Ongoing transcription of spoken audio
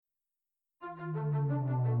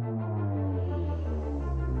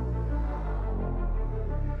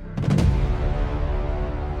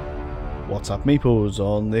What's up, meeples?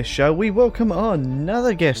 On this show, we welcome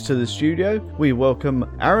another guest to the studio. We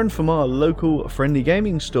welcome Aaron from our local friendly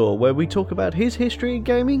gaming store, where we talk about his history in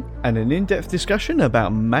gaming and an in-depth discussion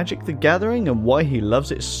about Magic the Gathering and why he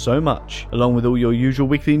loves it so much. Along with all your usual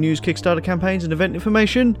weekly news, Kickstarter campaigns and event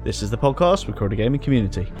information, this is the podcast for Crowder Gaming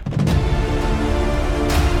Community.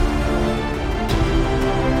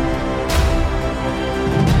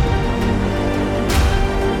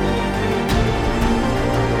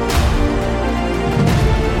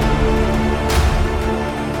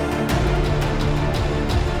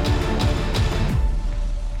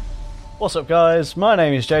 What's up, guys? My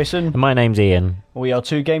name is Jason. And my name's Ian. We are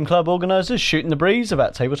two game club organisers shooting the breeze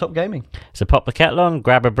about tabletop gaming. So pop the kettle on,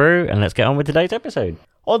 grab a brew, and let's get on with today's episode.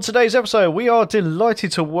 On today's episode, we are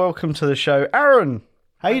delighted to welcome to the show Aaron.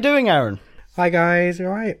 How you doing, Aaron? Hi guys, you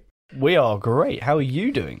alright? We are great. How are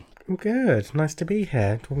you doing? I'm good. Nice to be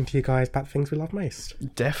here, talking to you guys about things we love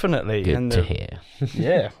most. Definitely. Good to hear.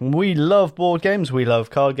 Yeah, we love board games, we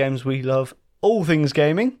love card games, we love all things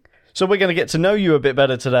gaming. So we're going to get to know you a bit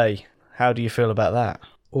better today. How do you feel about that?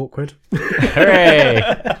 Awkward. Hooray!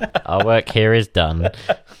 Our work here is done.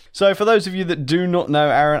 So for those of you that do not know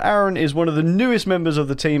Aaron is one of the newest members of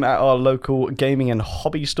the team at our local gaming and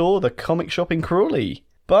hobby store, the Comic Shop in Crawley.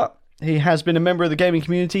 But he has been a member of the gaming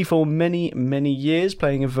community for many, many years,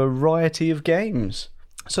 playing a variety of games.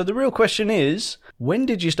 So the real question is, when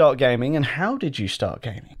did you start gaming and how did you start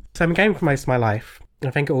gaming? So I've been gaming for most of my life.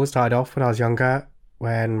 I think it all started off when I was younger,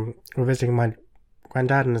 when we were visiting my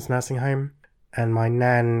granddad in his nursing home, and my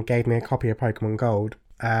nan gave me a copy of Pokemon Gold.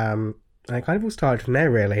 And it kind of all started from there,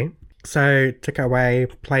 really. So took it away,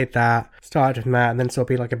 played that, started from that, and then sort of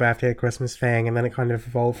be like a birthday or Christmas thing, and then it kind of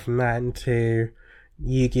evolved from that into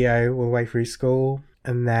Yu-Gi-Oh! All the way through school,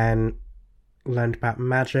 and then learned about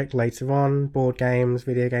Magic later on, board games,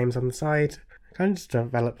 video games on the side. Kind of just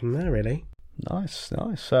developed from there, really. Nice.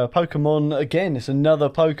 Pokemon, again, it's another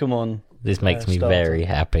Pokemon. This makes me very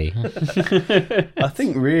happy. I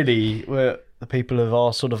think really the people of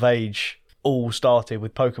our sort of age all started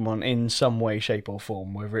with Pokemon in some way, shape or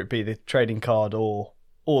form, whether it be the trading card or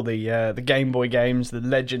the Game Boy games, the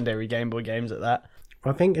legendary Game Boy games at that.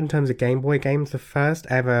 I think in terms of Game Boy games, the first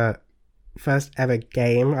ever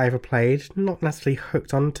game I ever played, not necessarily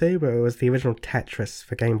hooked onto, but it was the original Tetris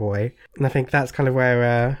for Game Boy. And I think that's kind of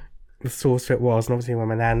where the source of it was. And obviously when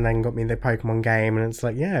my nan then got me the Pokemon game, and it's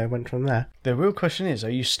like, yeah, it went from there. The real question is, are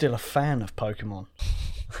you still a fan of Pokemon?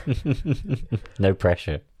 No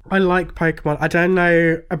pressure. I like Pokemon. I don't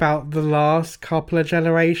know about the last couple of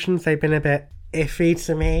generations. They've been a bit iffy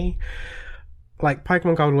to me. Like,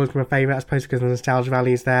 Pokemon Gold was my favourite, I suppose, because the nostalgia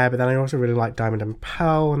value's there, but then I also really liked Diamond and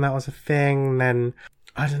Pearl, and that was a thing. And then,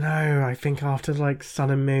 I don't know, I think after, like, Sun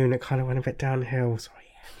and Moon, it kind of went a bit downhill. Sorry.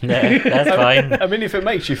 Yeah, that's fine. I mean, if it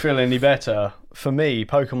makes you feel any better, for me,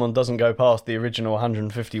 Pokemon doesn't go past the original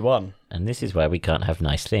 151. And this is why we can't have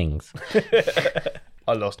nice things.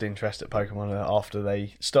 I lost interest at Pokemon after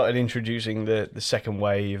they started introducing the second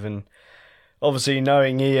wave, and obviously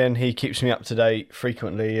knowing Ian, he keeps me up to date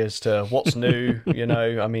frequently as to what's new, you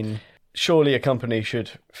know. I mean, surely a company should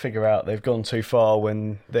figure out they've gone too far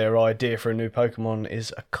when their idea for a new Pokemon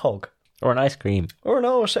is a cog. Or an ice cream. Or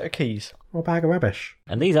a set of keys. Or a bag of rubbish.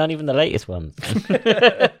 And these aren't even the latest ones.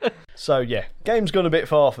 So, yeah, game's gone a bit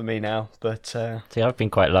far for me now, but... See, I've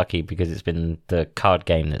been quite lucky because it's been the card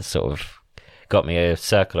game that's sort of got me a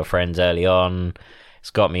circle of friends early on.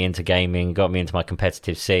 It's got me into gaming, got me into my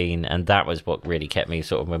competitive scene, and that was what really kept me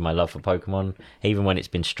sort of with my love for Pokemon, even when it's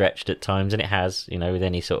been stretched at times, and it has, you know, with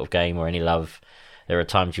any sort of game or any love. There are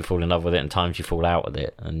times you fall in love with it and times you fall out with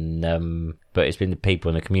it. And but it's been the people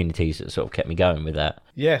in the communities that sort of kept me going with that.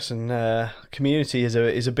 Yes, and community is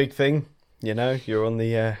a big thing. You know, you're on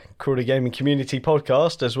the Crowder Gaming Community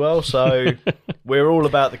podcast as well, so we're all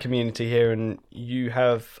about the community here, and you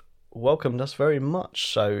have welcomed us very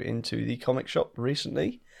much so into the comic shop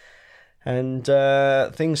recently, and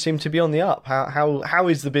things seem to be on the up. How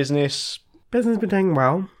is the business? Business has been doing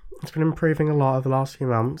well. It's been improving a lot over the last few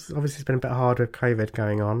months. Obviously, it's been a bit hard with COVID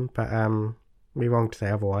going on, but we're wrong to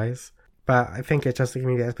say otherwise. But I think it's just the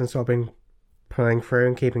community that's been pulling through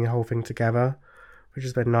and keeping the whole thing together, which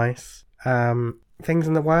has been nice. Things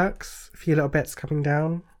in the works, a few little bits coming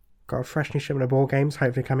down. Got a fresh new shipment of board games,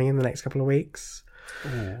 hopefully coming in the next couple of weeks.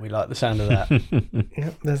 Ooh, we like the sound of that.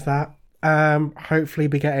 Yep, there's that. Hopefully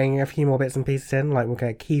be getting a few more bits and pieces in, like we'll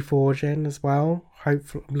get Keyforge in as well.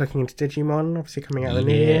 Hopefully looking into Digimon, obviously coming out in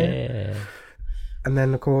the new year. And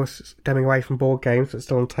then, of course, stemming away from board games, but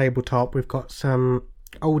still on tabletop, we've got some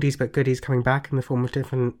oldies but goodies coming back in the form of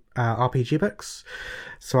different RPG books.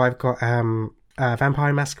 So I've got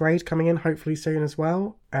Vampire Masquerade coming in hopefully soon as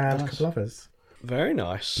well, and a couple others. Very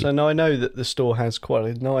nice. And I know that the store has quite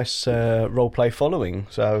a nice roleplay following.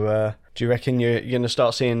 So do you reckon you're going to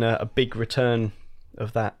start seeing a big return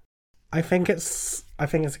of that? I think it's a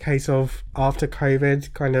case of after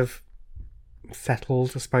COVID kind of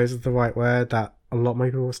settled, I suppose is the right word, that a lot more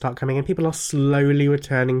people will start coming in. People are slowly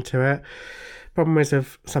returning to it. Problem is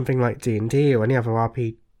with something like D&D or any other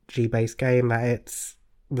RPG-based game that it's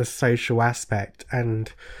the social aspect,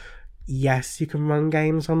 and yes, you can run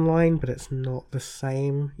games online, but it's not the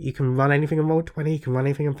same. You can run anything in Roll20, you can run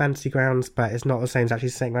anything in Fantasy Grounds, but it's not the same as actually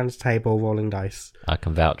sitting around a table rolling dice. I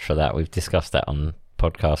can vouch for that. We've discussed that on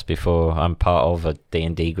podcast before. I'm part of a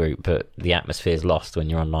D&D group, but the atmosphere's lost when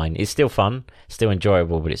you're online. It's still fun, still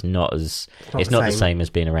enjoyable, but it's not the same as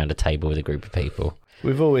being around a table with a group of people.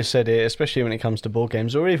 We've always said it, especially when it comes to board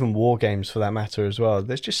games, or even war games for that matter as well.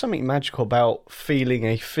 There's just something magical about feeling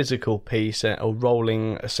a physical piece or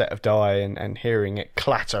rolling a set of die and hearing it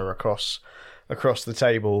clatter across the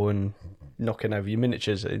table and knocking over your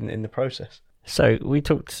miniatures in the process. So we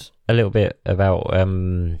talked a little bit about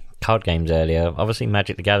card games earlier. Obviously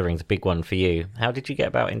Magic the Gathering's a big one for you. How did you get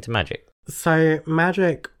about into Magic? So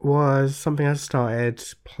Magic was something I started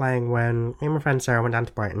playing when me and my friend Sarah went down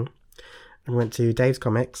to Brighton and went to Dave's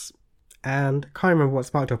Comics, and I can't remember what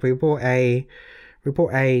sparked off. We bought a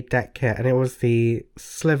deck kit, and it was the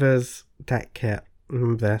Slivers deck kit.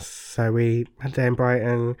 Remember this? So we had a day in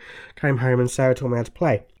Brighton, came home, and Sarah taught me how to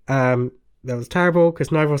play. That was terrible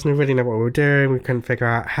because neither of us really know what we were doing. We couldn't figure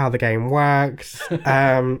out how the game worked.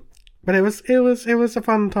 But it was a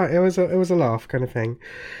fun time. It was a laugh kind of thing.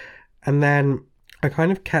 And then I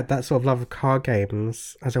kind of kept that sort of love of card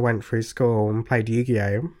games as I went through school and played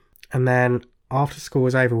Yu-Gi-Oh! And then after school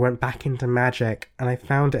was over, went back into Magic, and I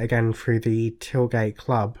found it again through the Tilgate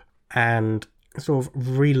Club and sort of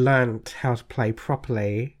relearnt how to play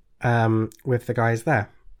properly with the guys there.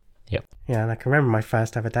 Yep. Yeah, and I can remember my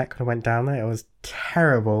first ever deck when I went down there. It was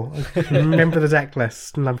terrible. I remember the deck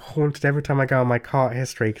list, and I'm haunted every time I go on my cart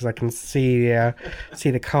history because I can see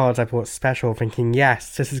the cards I bought special, thinking,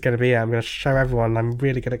 yes, this is going to be it. I'm going to show everyone I'm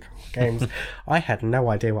really good at card games. I had no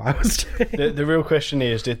idea what I was doing. The real question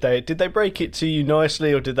is, did they break it to you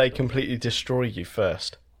nicely, or did they completely destroy you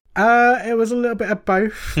first? It was a little bit of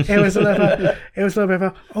both. It was a little bit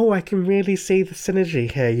of I can really see the synergy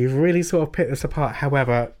here. You've really sort of picked this apart.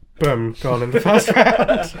 However, boom, gone in the first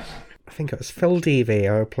round. I think it was Phil Devey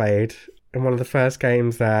I played in one of the first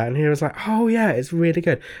games there, and he was like, oh yeah, it's really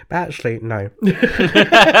good. But actually, no.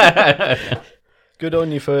 Good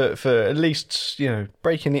on you for at least,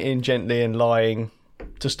 breaking it in gently and lying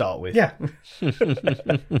to start with. Yeah.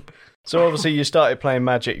 So obviously you started playing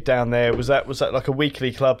Magic down there. Was that like a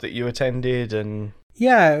weekly club that you attended? And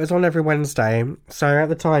yeah, it was on every Wednesday. So at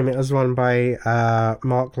the time it was run by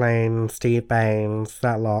Mark Lane, Steve Baines,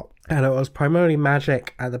 that lot. And it was primarily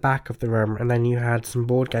Magic at the back of the room, and then you had some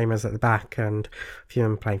board gamers at the back, and a few of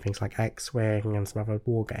them playing things like X-Wing and some other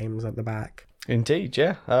war games at the back. Indeed,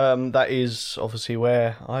 yeah. That is obviously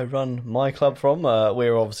where I run my club from.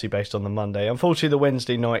 We're obviously based on the Monday. Unfortunately, the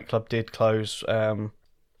Wednesday night club did close.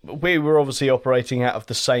 We were obviously operating out of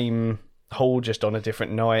the same hall, just on a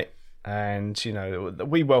different night. And,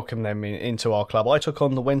 we welcomed them into our club. I took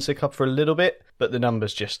on the Wednesday club for a little bit, but the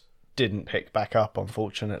numbers just didn't pick back up,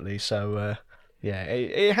 unfortunately. So,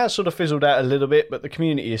 it has sort of fizzled out a little bit, but the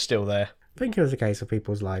community is still there. I think it was a case of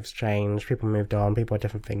people's lives changed, people moved on, people had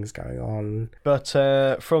different things going on. But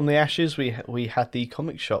from the ashes, we had the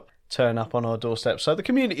comic shop turn up on our doorstep. So the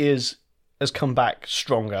community has come back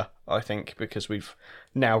stronger, I think, because we've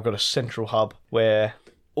now got a central hub where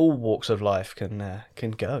all walks of life can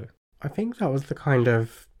go. I think that was the kind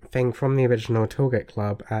of thing from the original Tilgate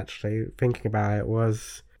Club, actually, thinking about it,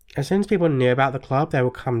 was as soon as people knew about the club, they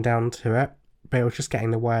would come down to it, but it was just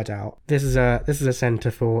getting the word out. This is a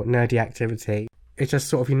centre for nerdy activity. It's just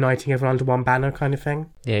sort of uniting everyone under one banner kind of thing.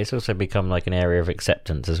 Yeah, it's also become like an area of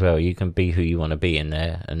acceptance as well. You can be who you want to be in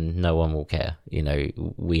there, and no one will care.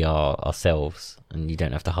 We are ourselves, and you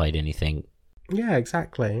don't have to hide anything. Yeah,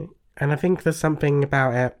 exactly. And I think there's something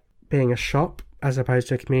about it being a shop as opposed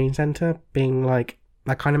to a community centre, being like,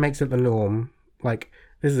 that kind of makes it the norm. Like,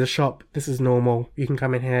 this is a shop, this is normal, you can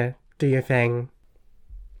come in here, do your thing,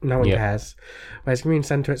 no one cares. Whereas community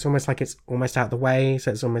centre, it's almost like it's almost out the way, so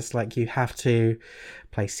it's almost like you have to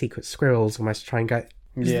play secret squirrels, almost try and go...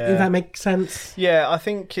 Does that make sense? Yeah, I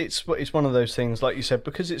think it's one of those things, like you said,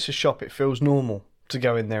 because it's a shop, it feels normal to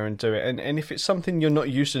go in there and do it. And if it's something you're not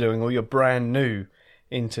used to doing, or you're brand new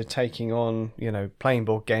into taking on, playing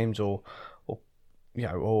board games or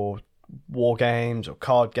or war games or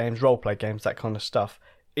card games, roleplay games, that kind of stuff,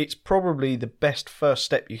 it's probably the best first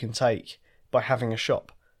step you can take by having a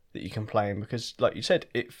shop that you can play in, because, like you said,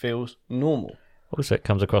 it feels normal. Also, it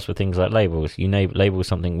comes across with things like labels. You label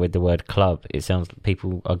something with the word club, it sounds like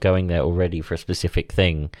people are going there already for a specific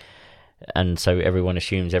thing. And so everyone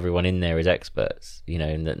assumes everyone in there is experts,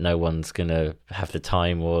 and that no one's going to have the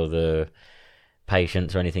time or the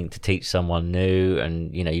patience or anything to teach someone new.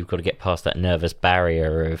 And, you've got to get past that nervous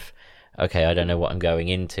barrier of, okay, I don't know what I'm going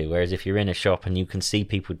into. Whereas if you're in a shop and you can see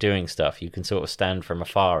people doing stuff, you can sort of stand from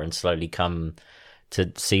afar and slowly come to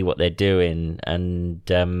see what they're doing and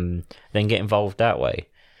then get involved that way.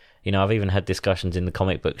 I've even had discussions in the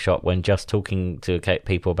comic book shop when just talking to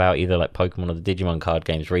people about either like Pokemon or the Digimon card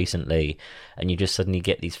games recently, and you just suddenly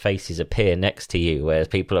get these faces appear next to you, whereas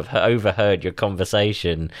people have overheard your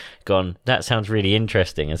conversation, gone, that sounds really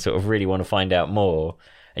interesting, and sort of really want to find out more.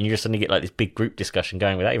 And you just suddenly get like this big group discussion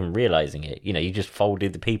going without even realising it. You just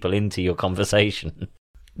folded the people into your conversation.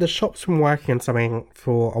 The shop's been working on something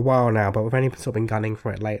for a while now, but we've only sort of been gunning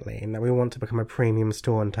for it lately, in that we want to become a premium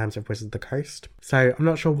store in terms of Wizards of the Coast. So I'm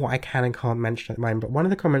not sure what I can and can't mention at the moment, but one of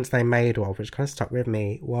the comments they made, which kind of stuck with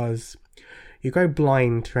me, was you go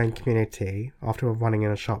blind to your own community after running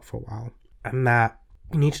in a shop for a while, and that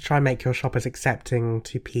you need to try and make your shop as accepting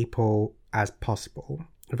to people as possible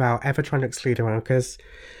without ever trying to exclude anyone, because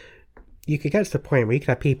you could get to the point where you could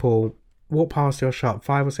have people walk past your shop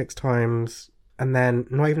 5 or 6 times and then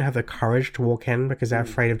not even have the courage to walk in because they're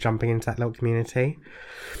afraid of jumping into that little community.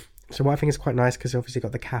 So what I think is quite nice, because obviously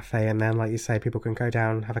got the cafe, and then, like you say, people can go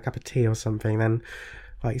down, have a cup of tea or something. Then,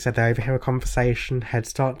 like you said, they overhear a conversation, heads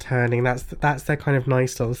start turning. That's their kind of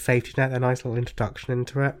nice little safety net, their nice little introduction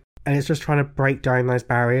into it. And it's just trying to break down those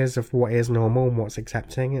barriers of what is normal and what's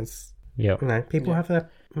accepting. It's, people have their,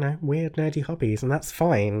 weird, nerdy hobbies, and that's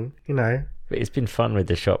fine, But it's been fun with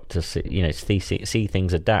the shop to see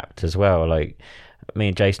things adapt as well. Like, me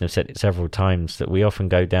and Jason have said it several times that we often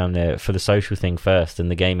go down there for the social thing first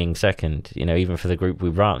and the gaming second, even for the group we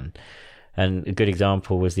run. And a good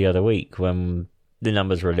example was the other week when the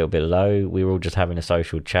numbers were a little bit low. We were all just having a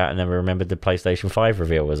social chat, and then we remembered the PlayStation 5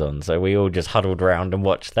 reveal was on. So we all just huddled around and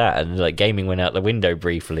watched that, and like gaming went out the window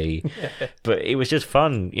briefly. But it was just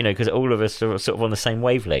fun, because all of us were sort of on the same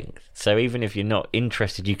wavelength. So even if you're not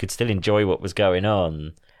interested, you could still enjoy what was going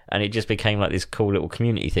on. And it just became like this cool little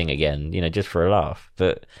community thing again, just for a laugh.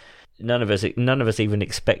 But none of us even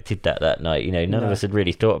expected that night. None of us had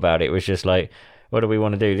really thought about it. It was just like, what do we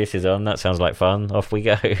want to do? This is on. That sounds like fun. Off we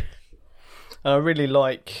go. I really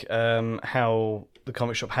like how the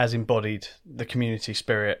comic shop has embodied the community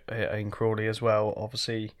spirit in Crawley as well.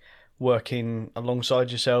 Obviously, working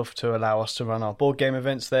alongside yourself to allow us to run our board game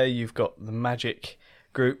events there. You've got the Magic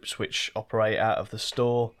groups, which operate out of the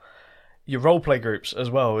store. Your roleplay groups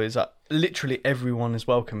as well. Is literally everyone is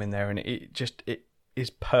welcome in there, and it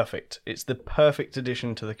is perfect. It's the perfect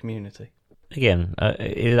addition to the community. Again,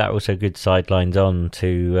 that also good sidelines on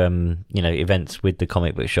to events with the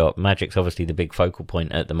comic book shop. Magic's obviously the big focal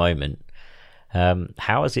point at the moment.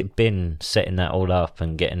 How has it been setting that all up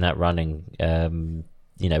and getting that running?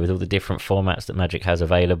 With all the different formats that Magic has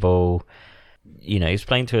available.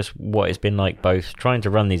 Explain to us what it's been like, both trying to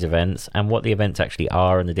run these events and what the events actually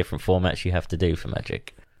are and the different formats you have to do for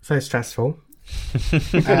Magic. So stressful.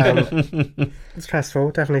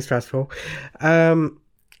 Stressful, definitely stressful.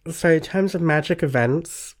 So in terms of Magic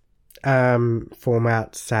events,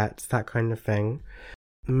 format, sets, that kind of thing,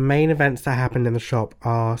 main events that happen in the shop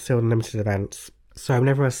are sealed and limited events. So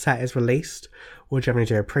whenever a set is released, we'll generally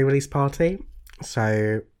do a pre-release party.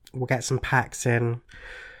 So we'll get some packs in,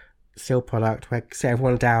 sealed product, we'll sit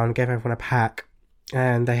everyone down, give everyone a pack,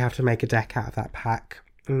 and they have to make a deck out of that pack.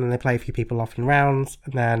 And then they play a few people off in rounds,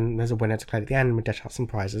 and then there's a winner to declare at the end, and we dish out some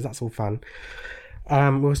prizes. That's all fun. We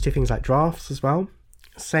also do things like drafts as well.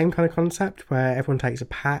 Same kind of concept, where everyone takes a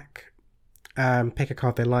pack, pick a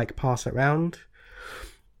card they like, pass it around.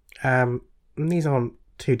 And these aren't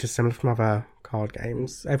too dissimilar from other card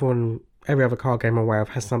games. Every other card game I'm aware of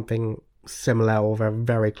has something similar or a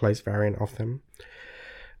very close variant of them.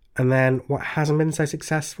 And then what hasn't been so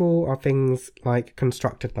successful are things like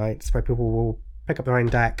constructed nights, where people will pick up their own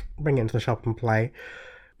deck, bring it into the shop and play.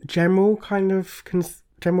 General kind of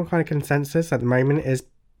consensus at the moment is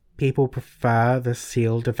people prefer the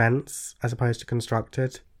sealed events as opposed to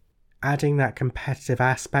constructed. Adding that competitive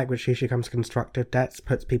aspect, which usually comes to constructed decks,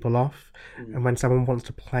 puts people off. And when someone wants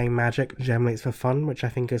to play Magic, generally it's for fun, which I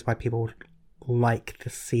think is why people like the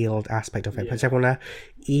sealed aspect of it. Puts everyone a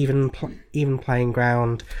even playing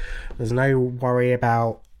ground. There's no worry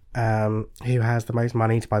about who has the most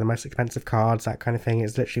money to buy the most expensive cards, that kind of thing.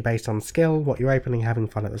 It's literally based on skill, what you're opening, having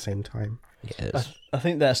fun at the same time. Yes. I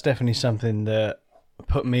think that's definitely something that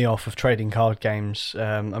put me off of trading card games.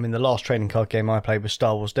 I mean, the last trading card game I played was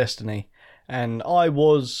Star Wars Destiny, and I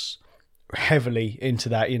was heavily into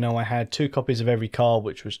that. You know, I had 2 copies of every card,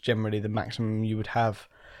 which was generally the maximum you would have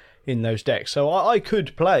in those decks. So I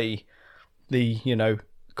could play the, you know,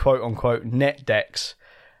 quote-unquote net decks,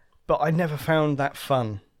 but I never found that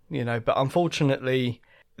fun, you know. But unfortunately,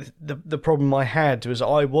 the problem I had was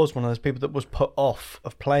I was one of those people that was put off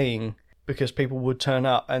of playing because people would turn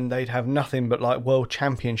up and they'd have nothing but like world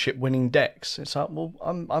championship winning decks. It's like, well,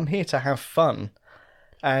 I'm here to have fun,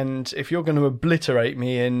 and if you're going to obliterate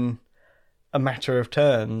me in a matter of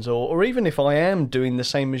turns, or even if I am doing the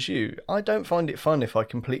same as you, I don't find it fun if I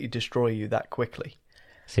completely destroy you that quickly.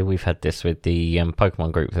 See, we've had this with the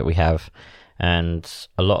Pokemon group that we have, and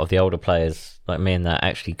a lot of the older players, like me and that,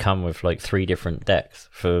 actually come with like 3 different decks.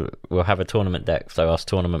 We'll have a tournament deck, so us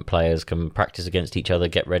tournament players can practice against each other,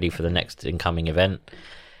 get ready for the next incoming event.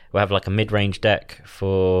 We'll have like a mid-range deck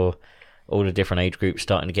for all the different age groups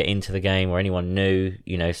starting to get into the game, or anyone new,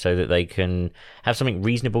 you know, so that they can have something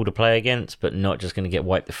reasonable to play against, but not just going to get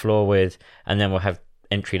wiped the floor with. And then we'll have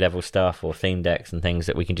entry-level stuff or theme decks and things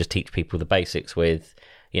that we can just teach people the basics with,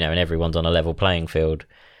 you know, and everyone's on a level playing field.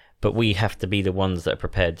 But we have to be the ones that are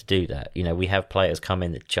prepared to do that. You know, we have players come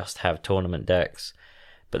in that just have tournament decks,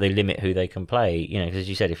 but they limit who they can play. You know, because as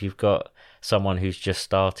you said, if you've got someone who's just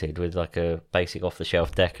started with like a basic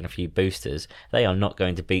off-the-shelf deck and a few boosters, they are not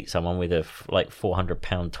going to beat someone with a like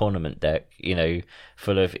 £400 tournament deck, you know,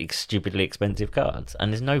 full of stupidly expensive cards.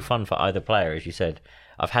 And there's no fun for either player, as you said.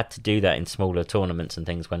 I've had to do that in smaller tournaments and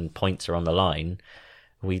things when points are on the line.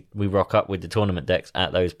 We rock up with the tournament decks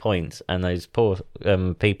at those points, and those poor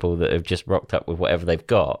people that have just rocked up with whatever they've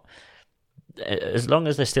got, as long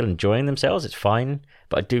as they're still enjoying themselves, it's fine.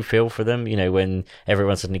 But I do feel for them, you know, when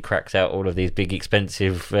everyone suddenly cracks out all of these big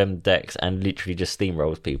expensive decks and literally just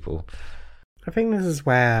steamrolls people. I think this is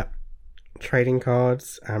where trading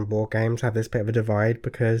cards and board games have this bit of a divide,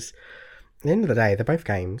 because at the end of the day, they're both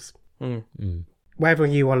games. Whatever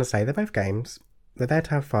you want to say, they're both games. They're there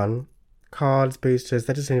to have fun. Cards, boosters,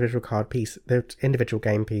 they're just individual they're individual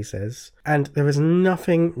game pieces. And there is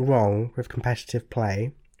nothing wrong with competitive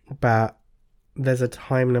play, but there's a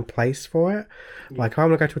time and a place for it. Like, if I'm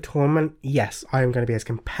going to go to a tournament, yes, I'm going to be as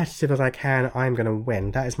competitive as I can. I'm going to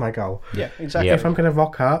win. That is my goal. Yeah, exactly. If I'm going to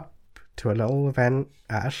rock up to a little event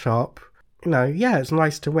at a shop, you know, yeah, it's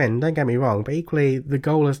nice to win, don't get me wrong, but equally, the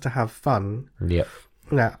goal is to have fun. Yep.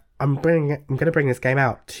 You know, I'm going to bring this game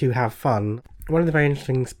out to have fun. One of the very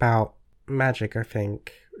interesting things about Magic, I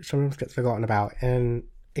think, sometimes gets forgotten about, and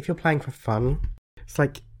if you're playing for fun, it's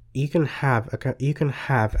like you can have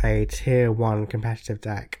a tier 1 competitive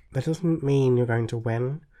deck. That doesn't mean you're going to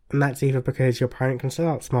win, and that's either because your opponent can still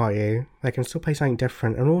outsmart you, they can still play something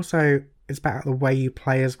different, and also it's about the way you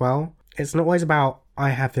play as well. It's not always about,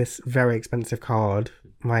 I have this very expensive card,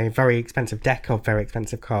 my very expensive deck of very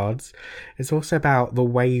expensive cards. It's also about the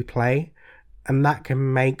way you play, and that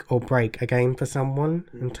can make or break a game for someone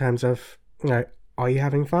in terms of, you know, are you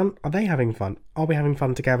having fun? Are they having fun? Are we having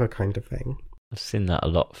fun together, kind of thing? I've seen that a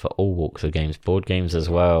lot for all walks of games, board games as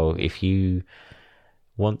well. If you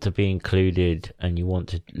want to be included and you want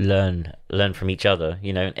to learn from each other,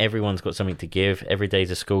 you know, and everyone's got something to give. Every day's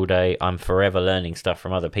a school day. I'm forever learning stuff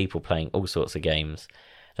from other people playing all sorts of games.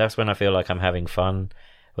 That's when I feel like I'm having fun.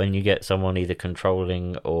 When you get someone either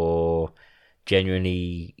controlling or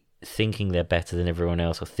genuinely thinking they're better than everyone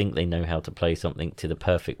else, or think they know how to play something to the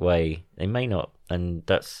perfect way, they may not, and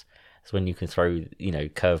that's when you can throw, you know,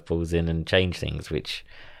 curveballs in and change things, which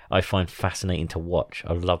I find fascinating to watch.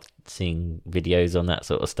 I love seeing videos on that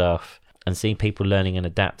sort of stuff and seeing people learning and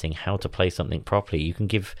adapting how to play something properly. You can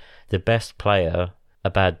give the best player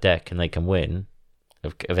a bad deck and they can win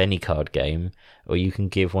of any card game, or you can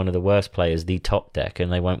give one of the worst players the top deck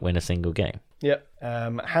and they won't win a single game. Yep.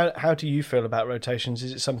 How do you feel about rotations?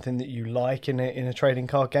 Is it something that you like in a trading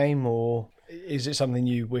card game, or is it something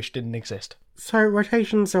you wish didn't exist? So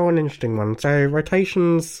rotations are an interesting one. So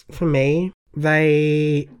rotations, for me,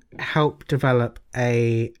 they help develop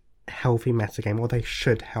a healthy metagame, or they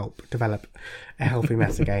should help develop a healthy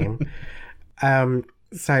metagame.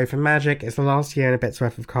 So for Magic, it's the last year and a bit's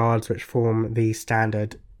worth of cards which form the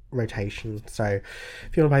standard rotation. So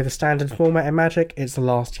if you want to play the standard format in Magic, it's the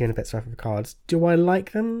last year and a bit's worth of cards. Do I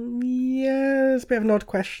like them? Yeah, it's a bit of an odd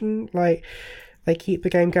question. Like, they keep the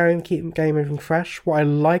game going, keep the game moving fresh. What I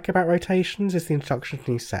like about rotations is the introduction of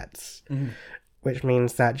new sets, which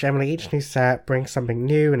means that generally each new set brings something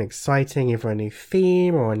new and exciting, either a new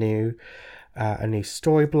theme or a new a new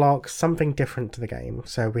story block, something different to the game.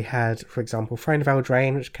 So we had, for example, Throne of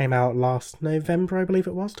Eldraine, which came out last November, I believe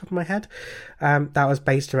it was, top of my head. That was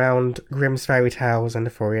based around Grimm's Fairy Tales and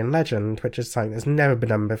Arthurian legend, which is something that's never been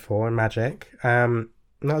done before in Magic. And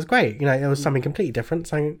that was great. It was something completely different,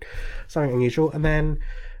 something unusual. And then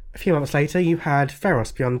a few months later, you had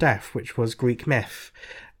Theros Beyond Death, which was Greek myth.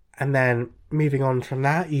 And then moving on from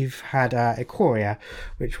that, you've had Ikoria,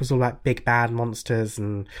 which was all about big bad monsters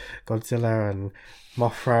and Godzilla and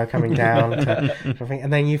Mothra coming down to everything.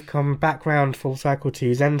 And then you've come back round full circle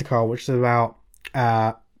to Zendikar, which is about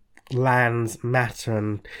lands, matter,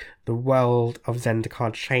 and the world of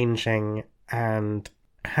Zendikar changing and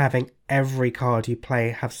having every card you play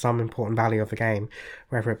have some important value of the game,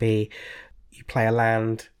 whether it be you play a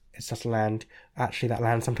land, it's just a land. Actually, that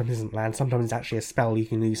land sometimes isn't land. Sometimes it's actually a spell you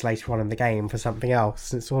can use later on in the game for something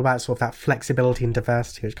else. It's all about sort of that flexibility and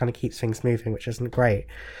diversity, which kind of keeps things moving, which isn't great.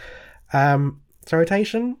 So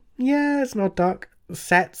rotation, yeah, it's not dark.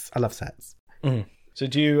 Sets, I love sets. So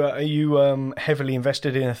are you heavily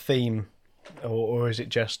invested in a theme, or is it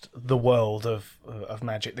just the world of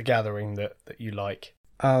Magic the Gathering that you like?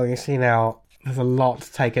 Oh, you see now, there's a lot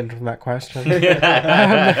to take in from that question. We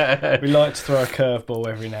like to throw a curveball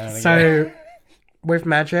every now and again. So, with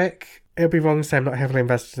Magic, it would be wrong to say I'm not heavily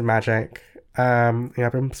invested in Magic.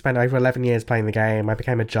 I've been spent over 11 years playing the game. I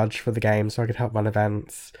became a judge for the game so I could help run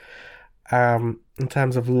events. In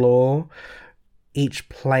terms of lore, each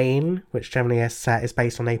plane, which generally is set, is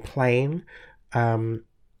based on a plane,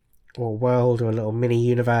 or world, or a little mini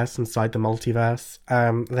universe inside the multiverse.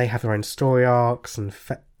 They have their own story arcs and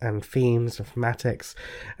themes and thematics,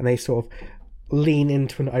 and they sort of lean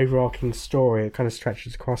into an overarching story. It kind of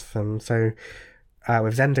stretches across them. So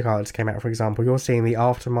with Zendikar that came out, for example, you're seeing the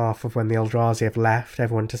aftermath of when the Eldrazi have left.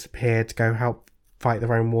 Everyone disappeared to go help fight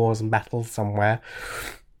their own wars and battles somewhere,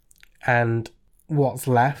 and what's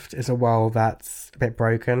left is a world that's a bit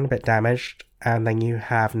broken, a bit damaged. And then you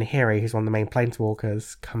have Nahiri, who's one of the main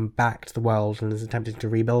planeswalkers, come back to the world and is attempting to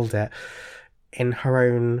rebuild it in her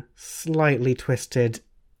own slightly twisted,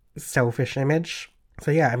 selfish image.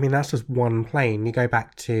 So yeah, I mean, that's just one plane. You go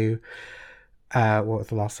back to, what was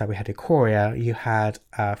the last time we had Ikoria? You had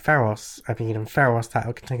Theros. I mean, in Theros,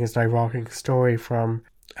 that contains an overarching story from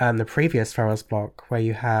the previous Theros block, where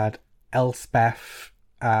you had Elspeth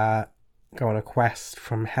go on a quest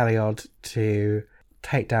from Heliod to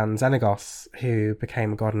take down Xenagos, who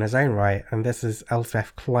became a god in his own right, and this is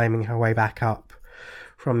Elspeth climbing her way back up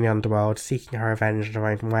from the underworld, seeking her revenge in her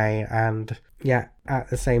own way, and yeah, at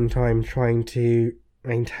the same time trying to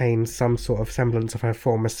maintain some sort of semblance of her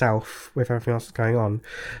former self with everything else that's going on.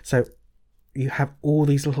 So you have all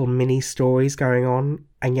these little mini stories going on,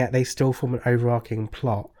 and yet they still form an overarching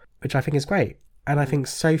plot, which I think is great. And I think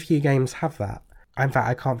so few games have that. In fact,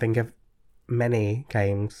 I can't think of many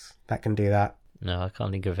games that can do that. No, I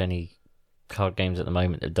can't think of any card games at the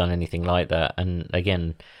moment that have done anything like that. And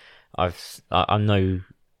again, I'm no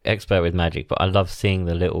expert with Magic, but I love seeing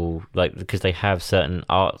the little, because they have certain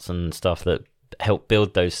arts and stuff that help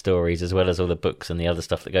build those stories, as well as all the books and the other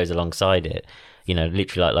stuff that goes alongside it.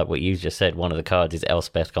 Literally like what you just said, one of the cards is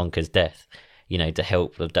Elspeth Conquers Death, to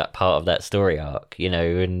help with that part of that story arc,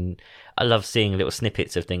 and I love seeing little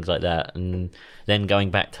snippets of things like that, and then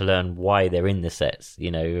going back to learn why they're in the sets,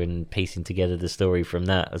 and piecing together the story from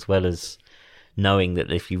that, as well as knowing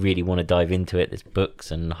that if you really want to dive into it, there's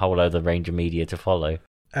books and a whole other range of media to follow.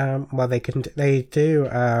 Well, they do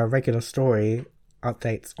regular story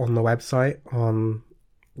updates on the website, on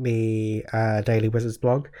the Daily Wizards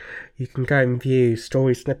blog. You can go and view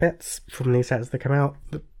story snippets from new sets that come out.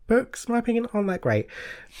 The books, in my opinion, aren't that great,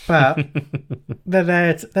 but they're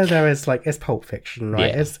there as it's Pulp Fiction,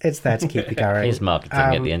 right? Yeah. It's there to keep you going. It's marketing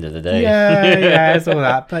at the end of the day. Yeah, it's all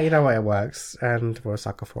that, but you know what, it works, and we're a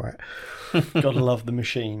sucker for it. Gotta love the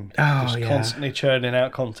machine. Just constantly churning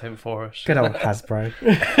out content for us. Good old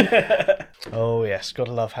Hasbro. Oh yes,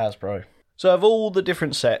 gotta love Hasbro. So of all the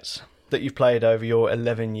different sets that you've played over your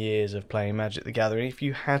 11 years of playing Magic the Gathering, if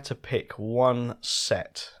you had to pick one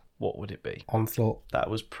set, what would it be? Onslaught. That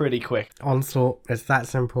was pretty quick. Onslaught, it's that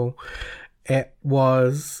simple. It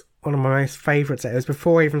was one of my most favourite sets. It was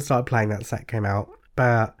before I even started playing that set came out,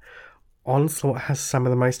 but Onslaught has some of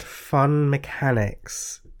the most fun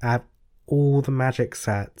mechanics at all the Magic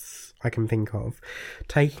sets I can think of.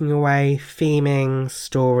 Taking away theming,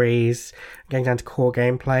 stories, getting down to core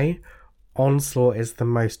gameplay, Onslaught is the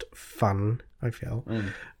most fun, I feel.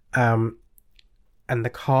 And the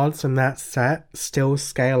cards in that set still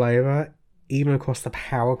scale over, even across the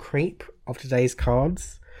power creep of today's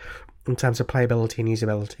cards, in terms of playability and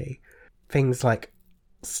usability. Things like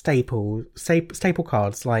staple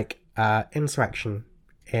cards like Insurrection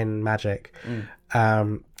in Magic,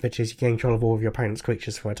 which is you gain control of all of your opponent's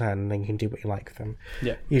creatures for a turn, and then you can do what you like with them.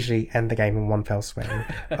 Yeah. Usually end the game in one fell swoop.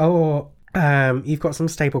 Or you've got some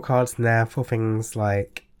stable cards in there for things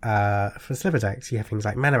like, for Sliver decks, you have things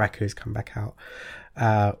like Mana Echoes come back out.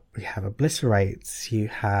 You have Obliterates, you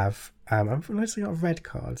have... I've mostly got red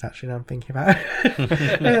cards, actually, now I'm thinking about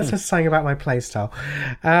it. That's just something about my playstyle.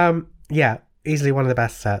 Yeah, easily one of the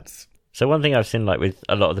best sets. So one thing I've seen, like with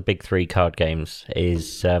a lot of the big three card games,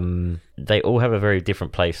 is they all have a very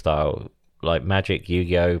different play style. Like Magic,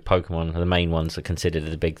 Yu-Gi-Oh, Pokemon are the main ones that are considered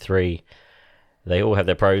the big three. They all have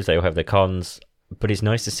their pros, they all have their cons, but it's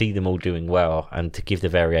nice to see them all doing well and to give the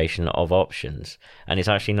variation of options. And it's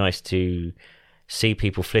actually nice to see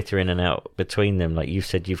people flitter in and out between them. Like you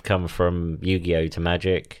said, you've come from Yu-Gi-Oh to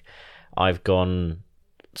Magic. I've gone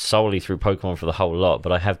solely through Pokemon for the whole lot,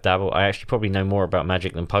 but I have dabbled. I actually probably know more about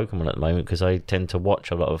Magic than Pokemon at the moment because I tend to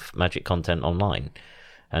watch a lot of Magic content online.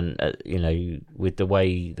 And with the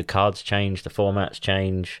way the cards change, the formats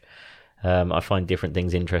change, I find different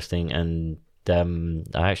things interesting. And I'm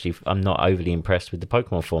not overly impressed with the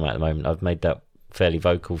Pokemon format at the moment. I've made that fairly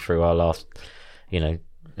vocal through our last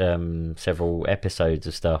several episodes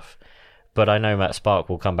of stuff, but I know that spark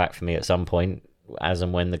will come back for me at some point, as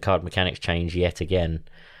and when the card mechanics change yet again.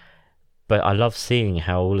 But I love seeing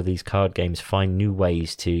how all of these card games find new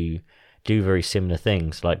ways to do very similar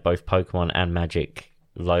things, like both Pokemon and Magic,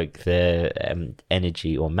 like their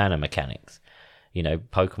energy or mana mechanics.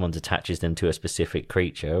 Pokemon attaches them to a specific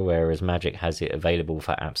creature, whereas Magic has it available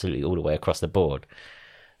for absolutely all the way across the board.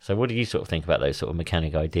 So what do you sort of think about those sort of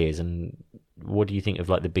mechanic ideas, and what do you think of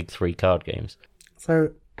like the big three card games?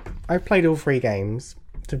 So I've played all three games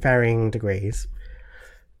to varying degrees.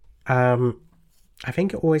 I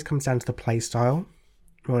think it always comes down to the play style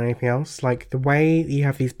more than anything else. Like the way you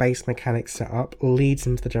have these base mechanics set up leads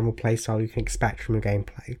into the general play style you can expect from your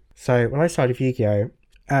gameplay. So when I started Yu-Gi-Oh,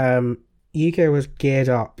 Yu-Gi-Oh was geared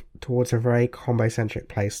up towards a very combo-centric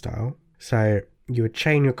play style. So you would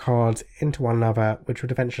chain your cards into one another, which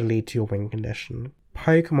would eventually lead to your win condition.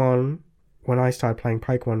 Pokemon, when I started playing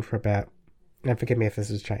Pokemon for a bit, and forgive me if this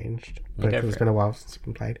has changed, but it's been a while since I've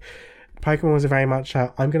been played. Pokemon was very much,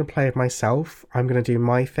 I'm going to play it myself, I'm going to do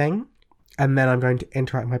my thing, and then I'm going to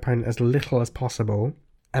interact with my opponent as little as possible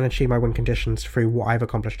and achieve my win conditions through what I've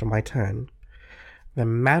accomplished on my turn. The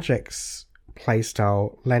Magic's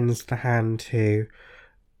playstyle lends the hand to,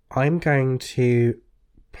 I'm going to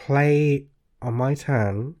play on my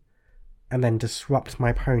turn and then disrupt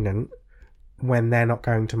my opponent when they're not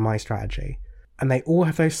going to my strategy. And they all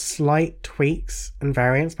have those slight tweaks and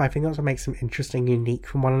variants, but I think that's what makes them interesting, unique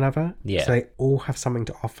from one another. Yeah. So they all have something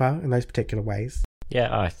to offer in those particular ways.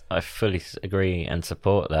 Yeah, I fully agree and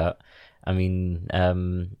support that. I mean,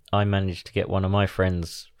 I managed to get one of my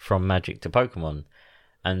friends from Magic to Pokemon,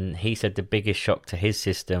 and he said the biggest shock to his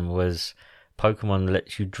system was Pokemon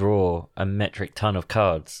lets you draw a metric ton of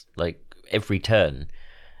cards, like, every turn.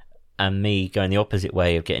 And me going the opposite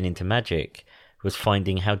way of getting into Magic was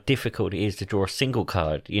finding how difficult it is to draw a single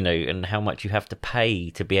card, and how much you have to pay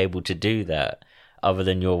to be able to do that, other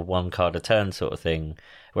than your one card a turn sort of thing.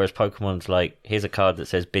 Whereas Pokemon's like, here's a card that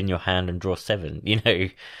says bin your hand and draw 7,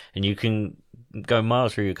 and you can go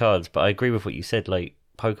miles through your cards. But I agree with what you said, like,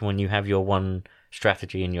 Pokemon, you have your one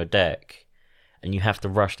strategy in your deck, and you have to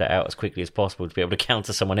rush that out as quickly as possible to be able to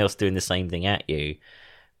counter someone else doing the same thing at you.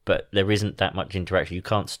 But there isn't that much interaction. You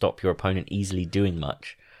can't stop your opponent easily doing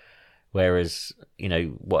much. Whereas,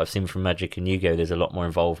 what I've seen from Magic and Yu-Gi-Oh, there's a lot more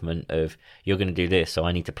involvement of, you're going to do this, so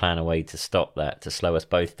I need to plan a way to stop that, to slow us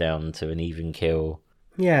both down to an even kill.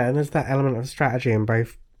 Yeah, and there's that element of strategy in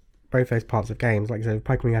both those parts of games. Like you said,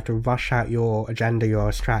 Pokemon, you have to rush out your agenda,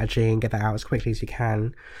 your strategy, and get that out as quickly as you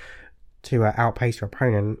can to outpace your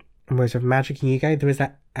opponent. And whereas with Magic and Yu-Gi-Oh, there is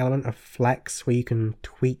that element of flex where you can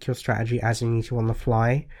tweak your strategy as you need to on the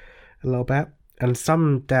fly a little bit. And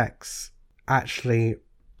some decks actually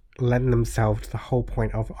lend themselves to the whole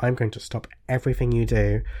point of, I'm going to stop everything you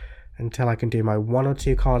do until I can do my one or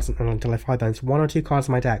two cards, and until I find those one or two cards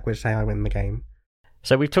in my deck which say I win the game.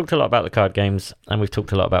 So we've talked a lot about the card games, and we've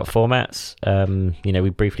talked a lot about formats. We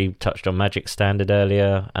briefly touched on Magic Standard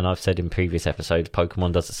earlier, and I've said in previous episodes,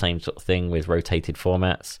 Pokemon does the same sort of thing with rotated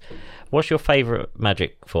formats. What's your favourite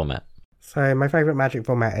Magic format? So my favourite Magic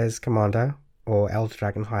format is Commander, or Elder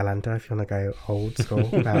Dragon Highlander, if you want to go old school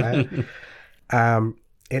about it.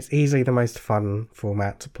 It's easily the most fun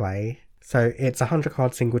format to play. So it's a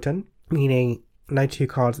 100-card singleton, meaning no two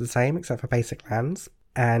cards are the same except for basic lands.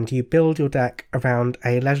 And you build your deck around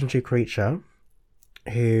a legendary creature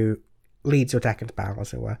who leads your deck into battle,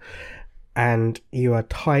 as it were. And you are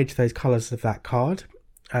tied to those colours of that card.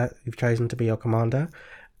 you've chosen to be your commander,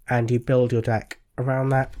 and you build your deck around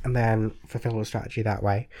that and then fulfill the strategy that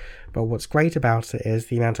way. But what's great about it is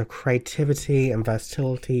the amount of creativity and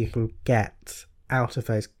versatility you can get out of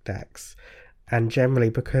those decks. And generally,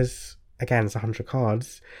 because again it's 100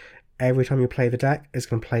 cards, every time you play the deck it's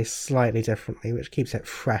going to play slightly differently, which keeps it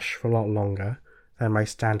fresh for a lot longer than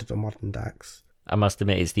most standard or modern decks. I must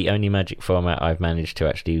admit, it's the only Magic format I've managed to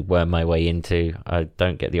actually worm my way into. I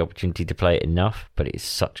don't get the opportunity to play it enough, but it's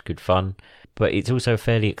such good fun. But it's also a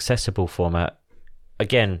fairly accessible format.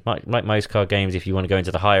 Again, like most card games, if you want to go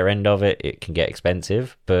into the higher end of it, it can get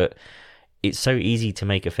expensive, but it's so easy to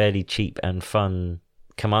make a fairly cheap and fun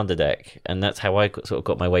commander deck, and that's how I sort of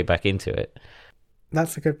got my way back into it.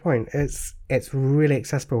 That's a good point. It's really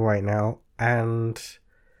accessible right now, and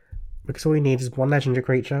because all you need is one legendary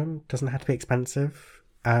creature, doesn't have to be expensive,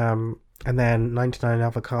 and then 99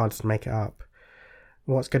 other cards to make it up.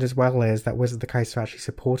 What's good as well is that Wizards of the Coast are actually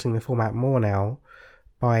supporting the format more now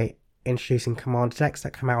by introducing commander decks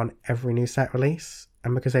that come out on every new set release,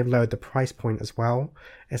 and because they've lowered the price point as well,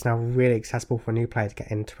 it's now really accessible for a new player to get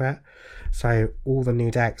into it. So all the new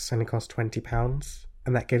decks only cost £20,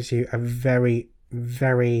 and that gives you a very,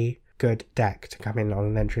 very good deck to come in on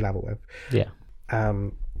an entry level with. Yeah.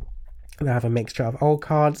 They have a mixture of old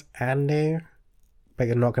cards and new, but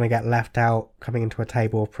you're not going to get left out coming into a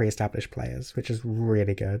table of pre-established players, which is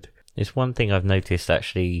really good. It's one thing I've noticed,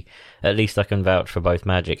 actually, at least I can vouch for both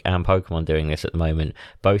Magic and Pokemon doing this at the moment.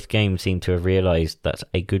 Both games seem to have realised that's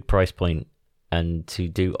a good price point, and to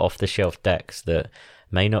do off-the-shelf decks that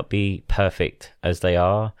may not be perfect as they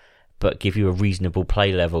are, but give you a reasonable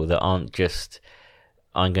play level that aren't just,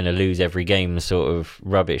 I'm going to lose every game sort of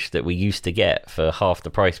rubbish that we used to get for half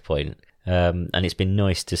the price point. And it's been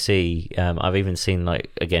nice to see. I've even seen,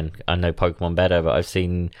 like, again, I know Pokemon better, but I've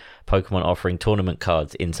seen Pokemon offering tournament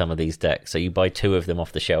cards in some of these decks. So you buy 2 of them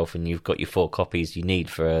off the shelf and you've got your 4 copies you need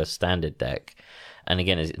for a standard deck. And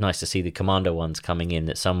again, it's nice to see the Commander ones coming in,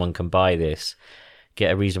 that someone can buy this,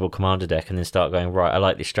 get a reasonable Commander deck, and then start going, right, I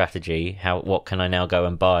like this strategy. What can I now go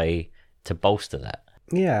and buy to bolster that?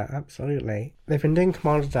 Yeah, absolutely. They've been doing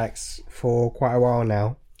Commander decks for quite a while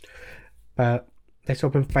now, but they've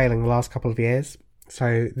sort of been failing the last couple of years.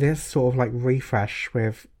 So this sort of like refresh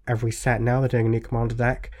with every set, now they're doing a new Commander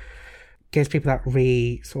deck, gives people that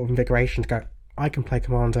sort of invigoration to go, I can play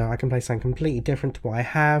Commander, I can play something completely different to what I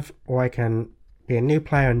have, or I can be a new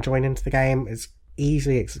player and join into the game. It's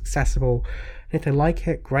easy, it's accessible, and if they like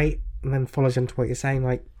it, great. And then follows into what you're saying,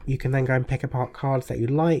 like you can then go and pick apart cards that you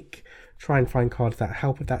like, try and find cards that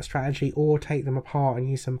help with that strategy, or take them apart and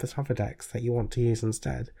use them for some other decks that you want to use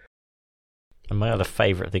instead. And my other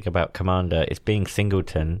favourite thing about Commander is being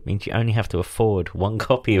singleton means you only have to afford 1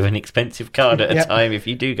 copy of an expensive card at a time if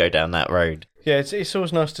you do go down that road. Yeah, it's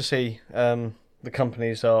always nice to see the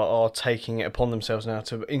companies are taking it upon themselves now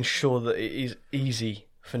to ensure that it is easy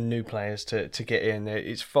for new players to get in.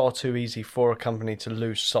 It's far too easy for a company to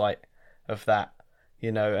lose sight of that,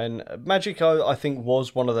 you know. And Magic, I think,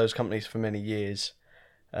 was one of those companies for many years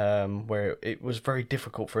where it was very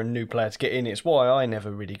difficult for a new player to get in. It's why I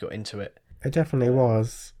never really got into it. It definitely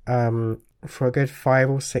was. For a good 5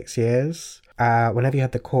 or 6 years, whenever you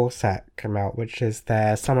had the core set come out, which is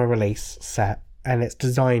their summer release set, and it's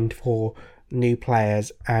designed for new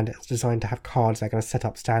players, and it's designed to have cards that are going to set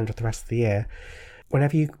up standard the rest of the year.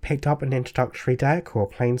 Whenever you picked up an introductory deck or a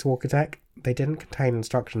Planeswalker deck, they didn't contain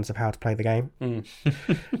instructions of how to play the game.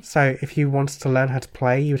 So if you wanted to learn how to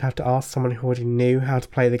play, you would have to ask someone who already knew how to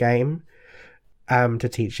play the game to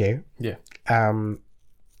teach you. Yeah.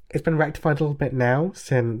 It's been rectified a little bit now,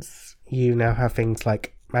 since you now have things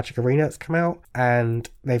like Magic Arena that's come out, and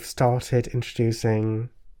they've started introducing,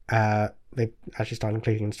 they've actually started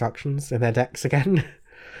including instructions in their decks again,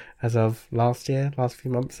 as of last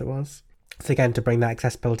few months it was. So again, to bring that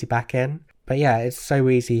accessibility back in. But yeah, it's so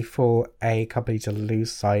easy for a company to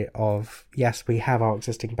lose sight of, yes, we have our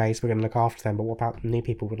existing base, we're going to look after them, but what about new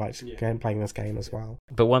people who would like to go and play this game as well?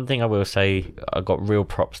 But one thing I will say, I got real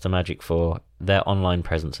props to Magic for, their online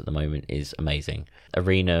presence at the moment is amazing.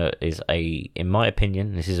 Arena is in my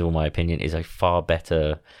opinion, this is all my opinion, is a far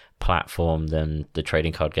better platform than the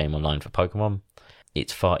trading card game online for Pokemon.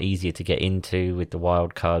 It's far easier to get into with the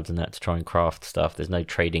wild cards and that, to try and craft stuff. There's no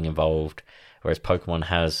trading involved. Whereas Pokemon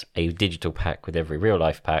has a digital pack with every real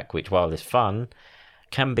life pack, which, while is fun,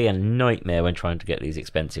 can be a nightmare when trying to get these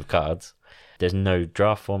expensive cards. There's no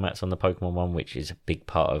draft formats on the Pokemon one, which is a big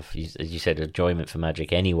part of, as you said, enjoyment for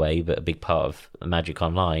Magic anyway, but a big part of Magic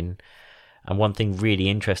Online. And one thing really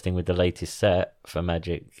interesting with the latest set for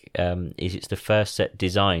Magic is it's the first set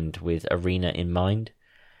designed with Arena in mind.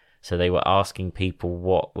 So they were asking people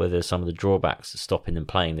what were some of the drawbacks to stopping them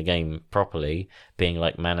playing the game properly, being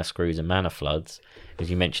like mana screws and mana floods.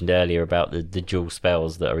 As you mentioned earlier about the dual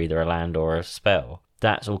spells that are either a land or a spell.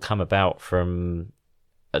 That's all come about from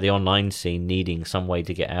the online scene needing some way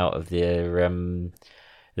to get out of the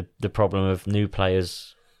problem of new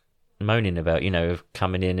players moaning about,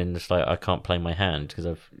 coming in and it's like, I can't play my hand because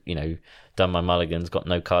I've, done my mulligans, got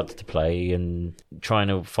no cards to play, and trying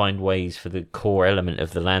to find ways for the core element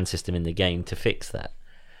of the land system in the game to fix that,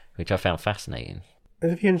 which I found fascinating.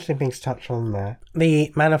 There's a few interesting things to touch on there.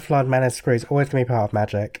 The mana flood, mana screw is always going to be part of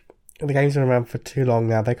Magic. The game's been around for too long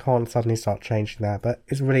now, they can't suddenly start changing that, but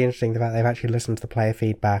it's really interesting the fact they've actually listened to the player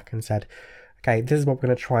feedback and said, okay, this is what we're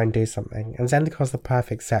going to try and do something. And Zendikar is the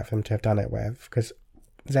perfect set for them to have done it with, because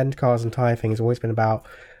Zendikar's entire thing has always been about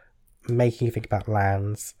making you think about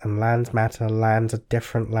lands, and lands matter, lands are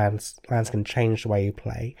different, lands can change the way you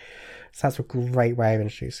play. So that's a great way of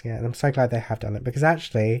introducing it, and I'm so glad they have done it, because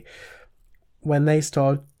actually, when they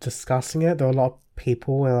started discussing it, there were a lot of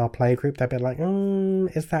people in our play group that were like,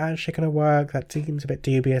 is that actually going to work? That seems a bit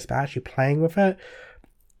dubious, but actually playing with it,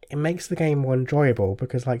 it makes the game more enjoyable,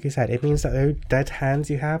 because like you said, it means that those dead hands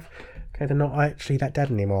you have, okay, they're not actually that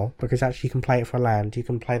dead anymore, because actually you can play it for a land, you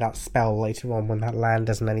can play that spell later on when that land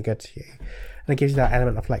isn't any good to you, and it gives you that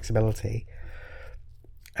element of flexibility.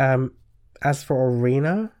 As for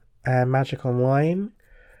Arena, Magic Online's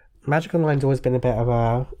always been a bit of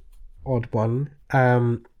a odd one.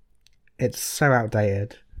 It's so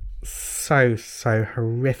outdated, so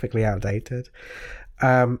horrifically outdated,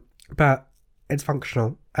 but it's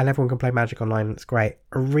functional and everyone can play Magic Online and it's great.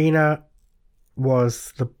 Arena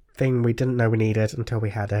was the thing we didn't know we needed until we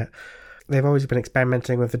had it. They've always been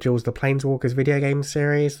experimenting with the Jules the Planeswalkers video game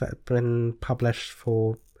series that have been published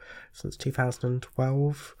since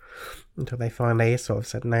 2012 until they finally sort of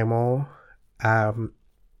said no more. And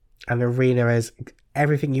Arena is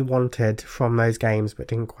everything you wanted from those games but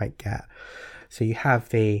didn't quite get. So you have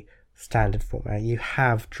the standard format, you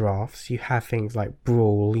have drafts, you have things like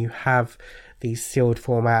Brawl, you have these sealed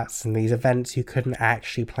formats and these events you couldn't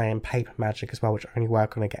actually play in paper Magic as well, which only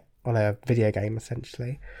work on a video game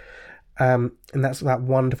essentially. And that's that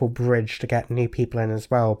wonderful bridge to get new people in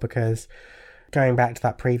as well, because going back to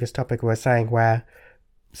that previous topic we were saying where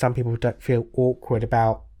some people don't feel awkward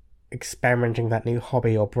about experimenting that new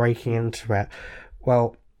hobby or breaking into it,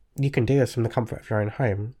 well, you can do this from the comfort of your own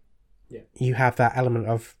home. Yeah. You have that element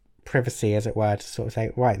of privacy, as it were, to sort of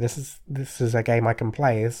say, right, this is a game I can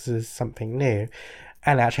play, this is something new,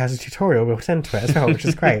 and it actually has a tutorial built into it as well, which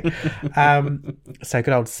is great. So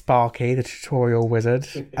good old Sparky, the tutorial wizard,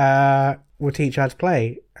 will teach you how to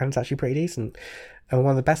play, and it's actually pretty decent. And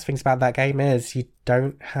one of the best things about that game is you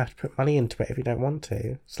don't have to put money into it if you don't want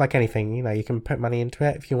to. It's like anything, you can put money into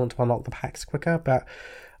it if you want to unlock the packs quicker, but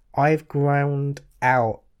I've ground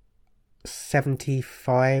out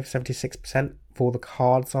 76% for the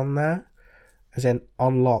cards on there, as in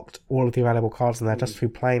unlocked all of the available cards on there just through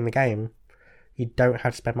playing the game. You don't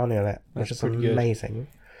have to spend money on it, which is amazing. Good.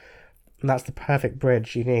 And that's the perfect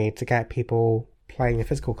bridge you need to get people playing the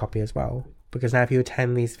physical copy as well. Because now if you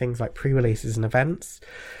attend these things like pre-releases and events,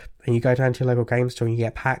 and you go down to your local game store and you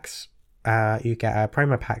get packs, you get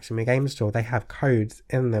promo packs from your game store, they have codes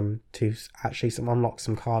in them to actually unlock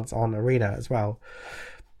some cards on Arena as well.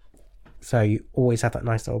 So you always have that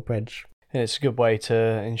nice little bridge. Yeah, it's a good way to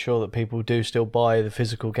ensure that people do still buy the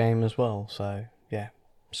physical game as well. So yeah,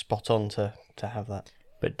 spot on to have that.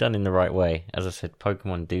 But done in the right way. As I said,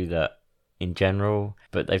 Pokemon do that in general,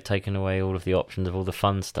 but they've taken away all of the options of all the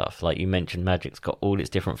fun stuff. Like you mentioned, Magic's got all its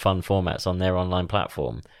different fun formats on their online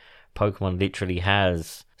platform. Pokemon literally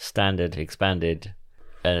has standard, expanded,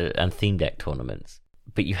 and theme deck tournaments.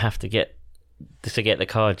 But you have to get the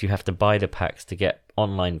cards, you have to buy the packs to get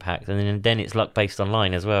online packs, and then it's luck based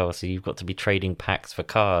online as well. So you've got to be trading packs for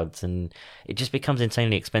cards, and it just becomes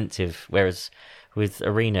insanely expensive. Whereas with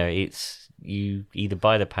Arena, it's you either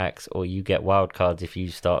buy the packs or you get wild cards if you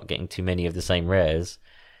start getting too many of the same rares.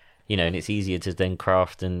 And it's easier to then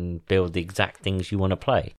craft and build the exact things you want to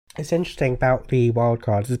play. It's interesting about the wild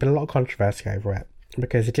cards. There's been a lot of controversy over it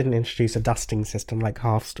because it didn't introduce a dusting system like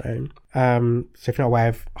Hearthstone. So if you're not aware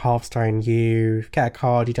of Hearthstone, you get a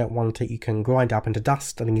card, you don't want it, you can grind it up into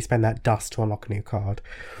dust, and then you spend that dust to unlock a new card.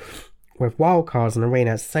 With wild cards in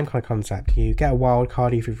Arena, it's the same kind of concept. You get a wild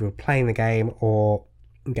card either if you're playing the game or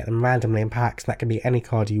you get them randomly in packs, and that can be any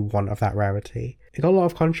card you want of that rarity. It got a lot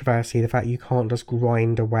of controversy, the fact you can't just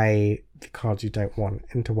grind away the cards you don't want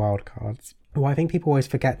into wild cards. What I think people always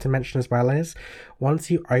forget to mention as well is,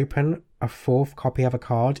 once you open a fourth copy of a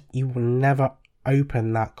card, you will never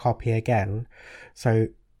open that copy again. So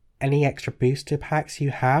any extra booster packs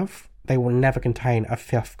you have, they will never contain a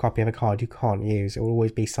fifth copy of a card you can't use. It will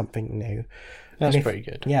always be something new. That's pretty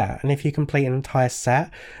good. Yeah, and if you complete an entire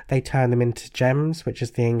set, they turn them into gems, which is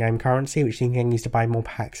the in-game currency, which you can use to buy more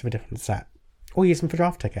packs of a different set. Or use them for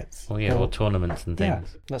draft tickets. Or tournaments and things.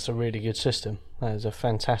 Yeah. That's a really good system. That is a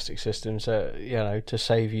fantastic system. So, to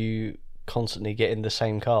save you constantly getting the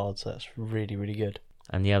same cards, that's really, really good.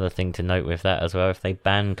 And the other thing to note with that as well, if they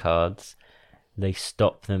ban cards, they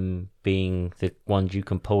stop them being the ones you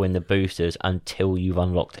can pull in the boosters until you've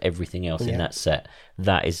unlocked everything else in that set.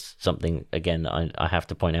 That is something, again, I have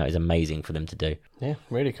to point out is amazing for them to do. Yeah,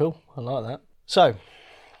 really cool. I like that. So,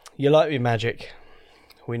 you like your Magic.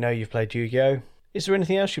 We know you've played Yu-Gi-Oh! Is there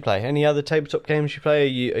anything else you play? Any other tabletop games you play?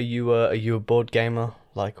 Are you a board gamer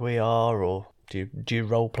like we are, or do you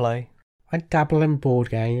role play? I dabble in board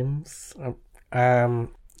games. I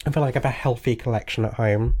feel like I have a healthy collection at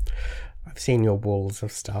home. I've seen your walls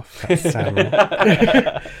of stuff. That's,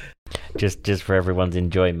 Just for everyone's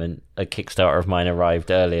enjoyment, a Kickstarter of mine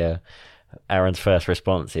arrived earlier. Aaron's first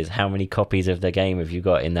response is, how many copies of the game have you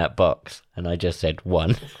got in that box? And I just said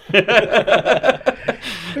 1.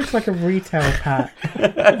 looks like a retail pack.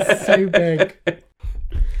 It's so big.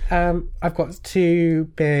 I've got 2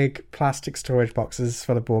 big plastic storage boxes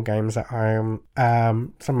for the board games at home.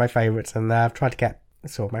 Some of my favourites in there. I've tried to get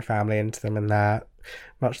sort of my family into them in there.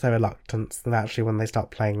 Much their reluctance, and actually when they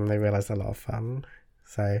start playing them, they realise they're a lot of fun.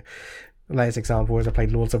 So, the latest example was I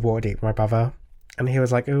played Lords of Waterdeep with my brother, and he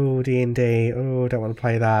was like, "Oh, D&D, oh, don't want to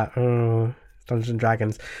play that, oh, Dungeons and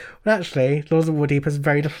Dragons." Well, actually, Lords of Waterdeep has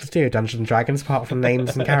very little to do with Dungeons and Dragons, apart from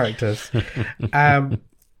names and characters. And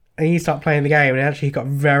he started playing the game, and actually he got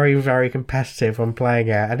very, very competitive on playing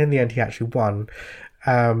it, and in the end he actually won.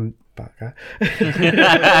 Bugger.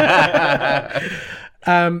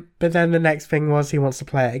 But then the next thing was he wants to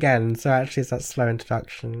play it again, so actually it's that slow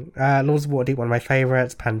introduction. Lords of Waterdeep, one of my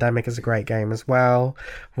favourites. Pandemic is a great game as well.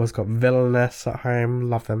 I've also got Villainous at home,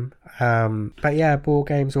 love them. But yeah, board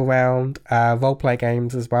games all round, roleplay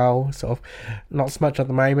games as well, sort of not so much at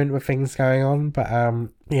the moment with things going on, but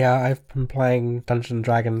yeah, I've been playing Dungeons and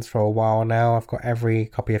Dragons for a while now. I've got every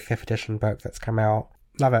copy of 5th edition book that's come out.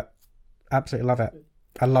 Love it, absolutely love it.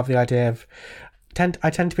 I love the idea of I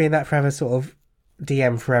tend to be in that forever sort of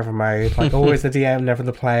DM forever mode, like always the DM, never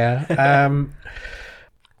the player.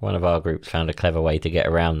 One of our groups found a clever way to get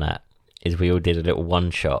around that, is we all did a little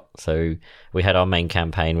one-shot. So we had our main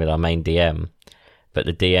campaign with our main DM, but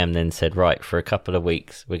the DM then said, right, for a couple of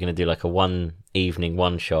weeks, we're going to do like a one-evening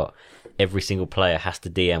one-shot. Every single player has to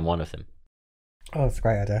DM one of them. Oh, that's a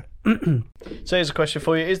great idea. So here's a question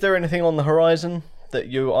for you. Is there anything on the horizon that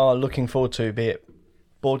you are looking forward to, be it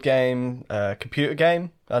board game, computer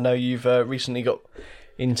game? I know you've recently got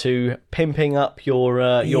into pimping up your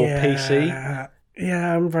PC.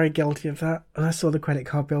 Yeah, I'm very guilty of that. And I saw the credit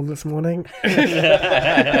card bill this morning.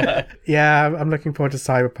 Yeah, I'm looking forward to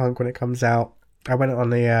Cyberpunk when it comes out. I went on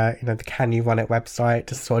the the Can You Run It website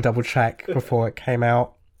to sort of double check before it came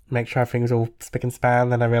out, make sure everything was all spick and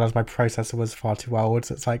span. Then I realised my processor was far too old,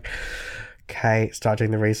 so it's like, okay, start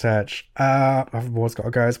doing the research. Motherboard's got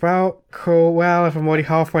to go as well. Cool. Well, if I'm already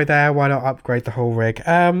halfway there, why not upgrade the whole rig?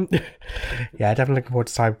 Yeah, definitely looking forward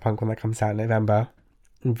to Cyberpunk when that comes out in November.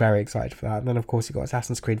 I'm very excited for that. And then, of course, you've got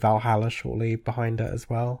Assassin's Creed Valhalla shortly behind it as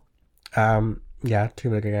well. Yeah, 2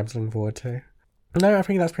 really good games looking forward to. No, I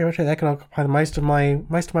think that's pretty much it. They can occupy most of my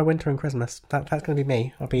winter and Christmas. That's going to be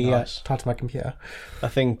me. I'll be tied to my computer. I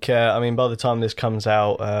think, by the time this comes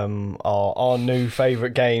out, our new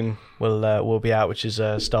favourite game will be out, which is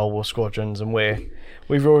Star Wars Squadrons, and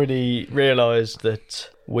we've already realised that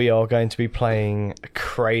we are going to be playing a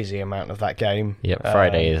crazy amount of that game. Yep,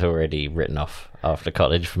 Friday is already written off after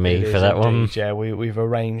college for me for that indeed, one. Yeah, we've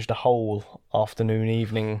arranged a whole afternoon,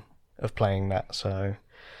 evening of playing that, so...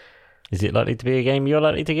 Is it likely to be a game you're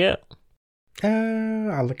likely to get?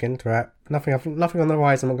 I'll look into it. Nothing on the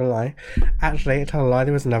horizon, I'm not going to lie. Actually, to tell a lie,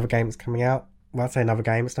 there was another game that's coming out. Well, I'd say another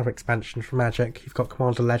game. It's another expansion from Magic. You've got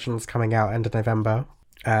Commander Legends coming out end of November.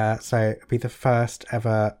 So it'll be the first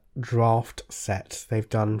ever draft set they've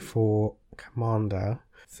done for Commander.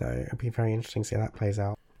 So it'll be very interesting to see how that plays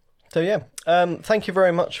out. So yeah, thank you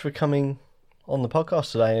very much for coming on the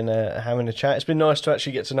podcast today and having a chat. It's been nice to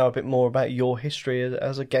actually get to know a bit more about your history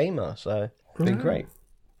as a gamer, so it's been great.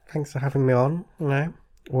 Thanks for having me on.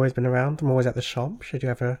 Always been around. I'm always at the shop. Should you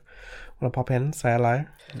ever want to pop in, say hello.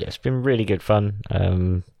 Yeah, it's been really good fun.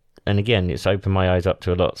 And again, it's opened my eyes up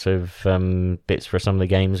to lots of bits for some of the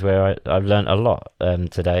games where I've learnt a lot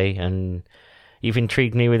today, and you've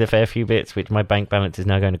intrigued me with a fair few bits, which my bank balance is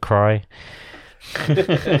now going to cry.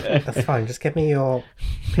 That's fine. Just give me your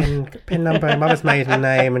pin number and mother's maiden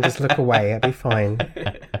name and just look away. It'll be fine.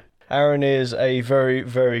 Aaron is a very,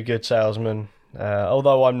 very good salesman.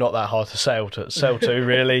 Although I'm not that hard to sell to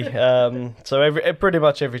really. So pretty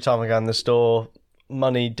much every time I go in the store,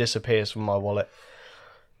 money disappears from my wallet.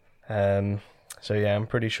 So yeah, I'm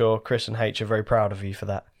pretty sure Chris and H are very proud of you for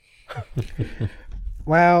that.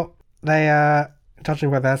 Well, they are, judging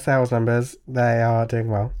by their sales numbers, they are doing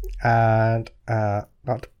well. And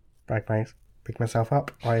not to pick myself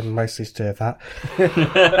up, I'm mostly to do with that.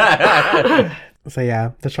 So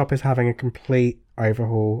yeah, the shop is having a complete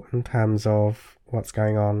overhaul in terms of what's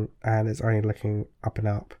going on, and it's only looking up and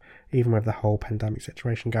up. Even with the whole pandemic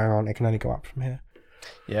situation going on, it can only go up from here.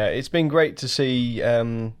 Yeah, it's been great to see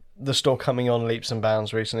the store coming on leaps and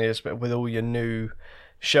bounds recently, with all your new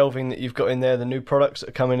shelving that you've got in there, the new products that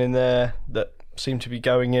are coming in there that seem to be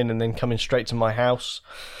going in and then coming straight to my house.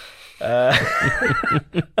 But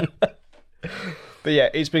yeah,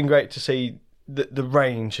 it's been great to see the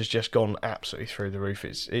range has just gone absolutely through the roof.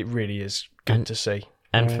 It really is good to see.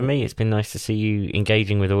 And for me, it's been nice to see you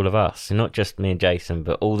engaging with all of us, and not just me and Jason,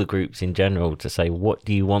 but all the groups in general, to say, what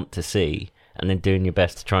do you want to see? And then doing your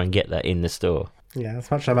best to try and get that in the store. Yeah,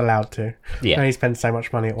 as much as I'm allowed to. Yeah. I only spend so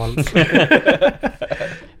much money at once.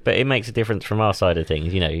 But it makes a difference from our side of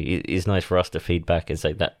things. You know, it's nice for us to feedback and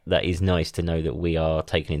say that is nice to know that we are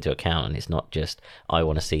taken into account, and it's not just, I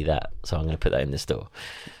want to see that, so I'm going to put that in the store.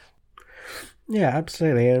 Yeah,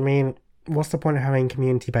 absolutely. I mean, what's the point of having a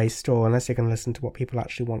community-based store unless you're going to listen to what people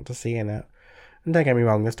actually want to see in it? And don't get me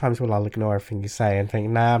wrong, there's times where I'll ignore everything you say and think,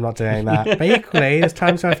 nah, I'm not doing that. But equally, there's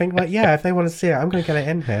times where I think, like, yeah, if they want to see it, I'm going to get it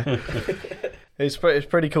in here. It's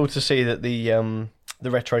pretty cool to see that the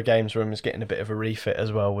retro games room is getting a bit of a refit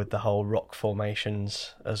as well, with the whole rock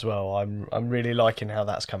formations as well. I'm really liking how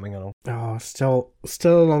that's coming along. Oh, still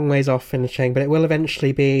a long ways off finishing, but it will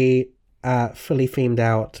eventually be fully themed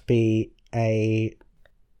out,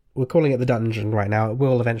 we're calling it the dungeon right now. It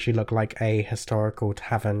will eventually look like a historical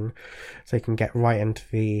tavern, so you can get right into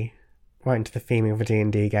the theming of a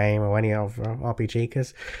D&D game or any other RPG,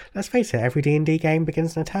 because let's face it, every D&D game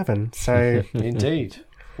begins in a tavern, so... Indeed.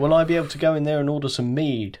 Will I be able to go in there and order some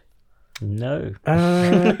mead? No.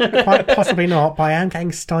 Quite possibly not, but I am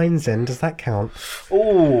getting Steins in. Does that count?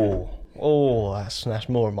 Oh, that's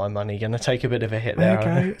more of my money. Going to take a bit of a hit there.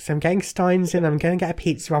 There you go. So I'm getting Steins in. I'm going to get a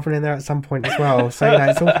pizza oven in there at some point as well. So,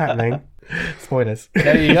 it's all happening. Spoilers.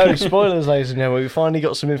 There you go. Spoilers, ladies and gentlemen. We finally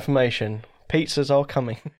got some information. Pizzas are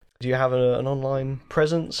coming. Do you have an online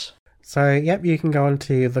presence? So, yep, you can go on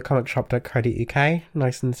to thecomicshop.co.uk.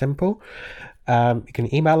 Nice and simple. You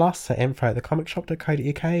can email us at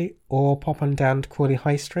info@thecomicshop.co.uk or pop on down to Crawley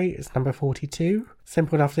High Street. It's number 42.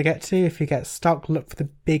 Simple enough to get to. If you get stuck, look for the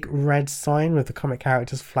big red sign with the comic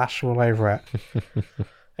characters flashing all over it.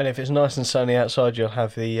 And if it's nice and sunny outside, you'll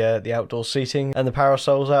have the outdoor seating and the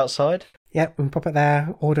parasols outside. Yep, we can pop it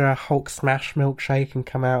there, order a Hulk Smash milkshake and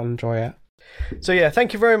come out and enjoy it. So yeah,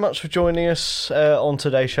 thank you very much for joining us on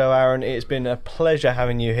today's show, Aaron. It's been a pleasure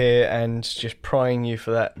having you here and just prying you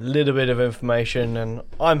for that little bit of information, and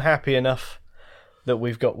I'm happy enough that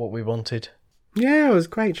we've got what we wanted. Yeah, it was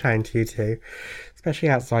great chatting to you too, especially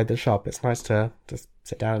outside the shop. It's nice to just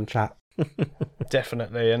sit down and chat.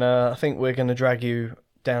 Definitely, and I think we're going to drag you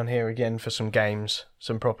down here again for some games,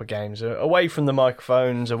 some proper games, away from the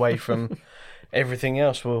microphones, away from... everything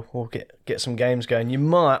else, we'll get some games going.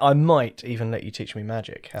 I might even let you teach me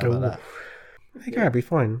Magic. How about that? There you go, it'll be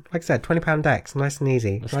fine. Like I said, £20 decks, nice and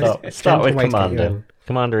easy. Start with Commander.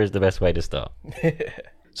 Commander is the best way to start.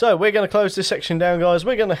 So we're going to close this section down, guys.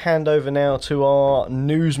 We're going to hand over now to our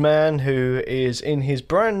newsman, who is in his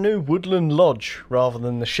brand new Woodland Lodge rather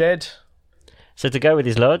than the shed. So to go with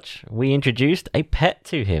his lodge, we introduced a pet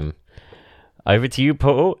to him. Over to you,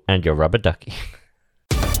 Paul, and your rubber ducky.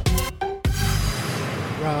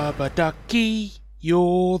 Rubber ducky,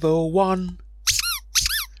 you're the one.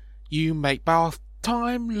 You make bath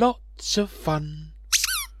time lots of fun.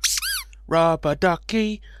 Rubber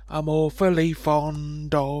ducky, I'm awfully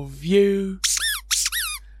fond of you.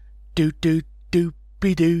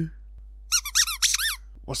 Do-do-do-be-do.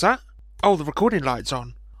 What's that? Oh, the recording light's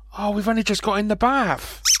on. Oh, we've only just got in the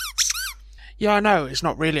bath. Yeah, I know, it's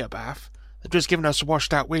not really a bath. They've just given us a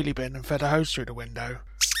washed out wheelie bin and fed a hose through the window.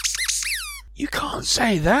 You can't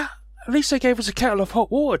say that. At least they gave us a kettle of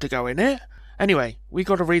hot water to go in it. Anyway, we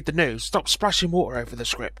got to read the news. Stop splashing water over the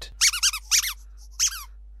script.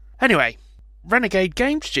 Anyway, Renegade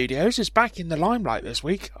Game Studios is back in the limelight this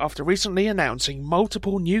week after recently announcing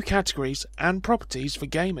multiple new categories and properties for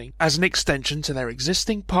gaming as an extension to their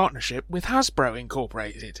existing partnership with Hasbro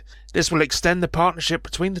Incorporated. This will extend the partnership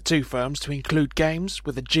between the two firms to include games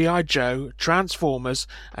with the G.I. Joe, Transformers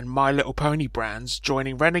and My Little Pony brands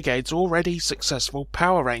joining Renegade's already successful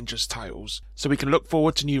Power Rangers titles, so we can look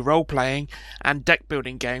forward to new role-playing and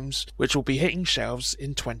deck-building games which will be hitting shelves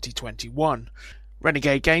in 2021.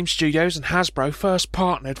 Renegade Game Studios and Hasbro first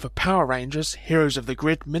partnered for Power Rangers Heroes of the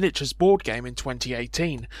Grid miniatures board game in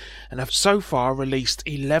 2018 and have so far released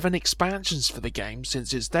 11 expansions for the game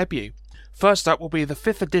since its debut. First up will be the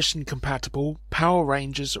 5th edition compatible Power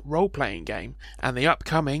Rangers role-playing game and the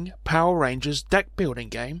upcoming Power Rangers deck building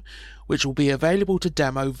game, which will be available to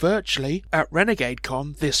demo virtually at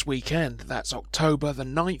RenegadeCon this weekend. That's October the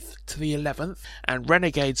 9th to the 11th, and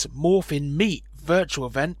Renegade's Morphin Meet virtual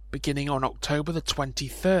event beginning on October the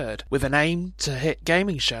 23rd, with an aim to hit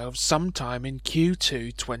gaming shelves sometime in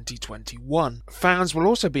Q2 2021. Fans will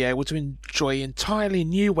also be able to enjoy entirely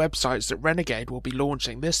new websites that Renegade will be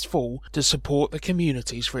launching this fall to support the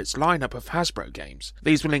communities for its lineup of Hasbro games.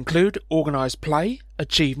 These will include organised play,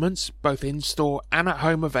 achievements, both in-store and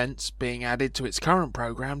at-home events being added to its current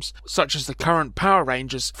programs, such as the current Power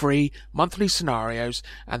Rangers free monthly scenarios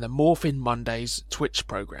and the Morphin Mondays Twitch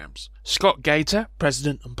programs. Scott Gator,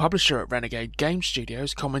 president and publisher at Renegade Game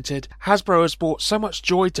Studios, commented, "Hasbro has brought so much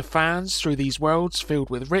joy to fans through these worlds filled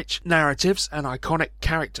with rich narratives and iconic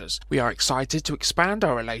characters. We are excited to expand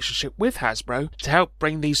our relationship with Hasbro to help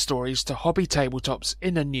bring these stories to hobby tabletops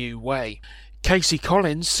in a new way." Casey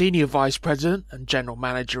Collins, Senior Vice President and General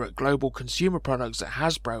Manager at Global Consumer Products at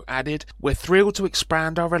Hasbro, added, "We're thrilled to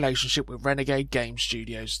expand our relationship with Renegade Game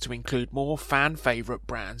Studios to include more fan-favourite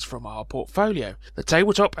brands from our portfolio. The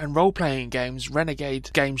tabletop and role-playing games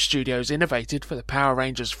Renegade Game Studios innovated for the Power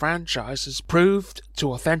Rangers franchise has proved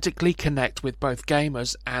to authentically connect with both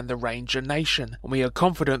gamers and the Ranger Nation, and we are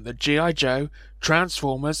confident that G.I. Joe,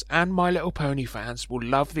 Transformers and My Little Pony fans will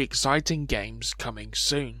love the exciting games coming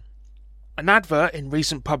soon." An advert in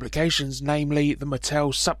recent publications, namely the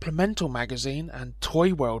Mattel Supplemental Magazine and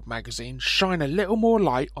Toy World Magazine, shine a little more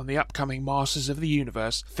light on the upcoming Masters of the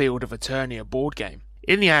Universe Field of Eternia board game.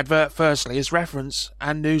 In the advert, firstly, is reference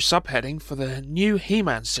and new subheading for the new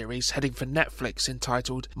He-Man series heading for Netflix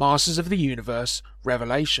entitled Masters of the Universe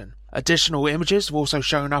Revelation. Additional images have also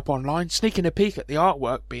shown up online, sneaking a peek at the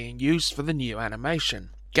artwork being used for the new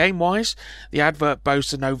animation. Game-wise, the advert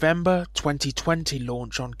boasts a November 2020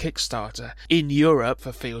 launch on Kickstarter in Europe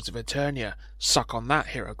for Fields of Eternia. Suck on that,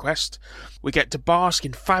 HeroQuest. We get to bask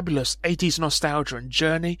in fabulous 80s nostalgia and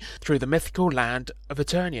journey through the mythical land of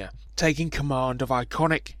Eternia, taking command of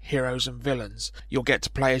iconic heroes and villains. You'll get to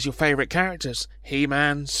play as your favourite characters: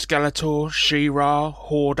 He-Man, Skeletor, She-Ra,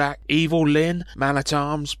 Hordak, Evil Lyn,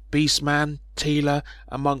 Man-at-Arms, Beastman, Teela,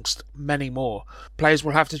 amongst many more. Players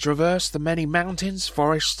will have to traverse the many mountains,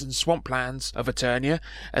 forests and swamplands of Eternia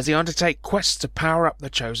as they undertake quests to power up the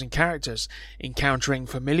chosen characters, encountering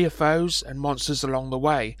familiar foes and monsters along the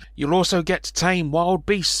way. You'll also get to tame wild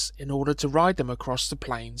beasts in order to ride them across the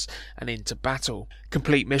plains and into battle.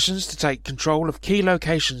 Complete missions to take control of key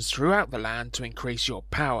locations throughout the land to increase your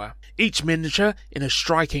power. Each miniature in a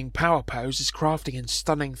striking power pose is crafted in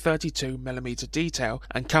stunning 32mm detail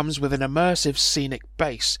and comes with an immersive scenic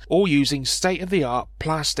base, all using state-of-the-art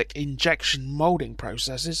plastic injection moulding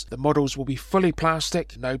processes. The models will be fully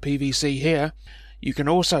plastic, no PVC here. You can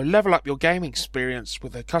also level up your gaming experience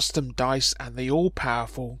with a custom dice and the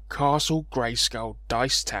all-powerful Castle Grayskull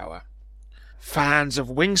Dice Tower. Fans of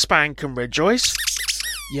Wingspan can rejoice.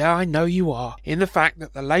 Yeah, I know you are, in the fact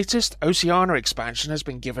that the latest Oceania expansion has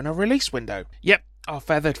been given a release window. Yep, our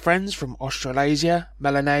feathered friends from Australasia,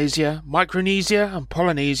 Melanesia, Micronesia and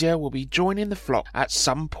Polynesia will be joining the flock at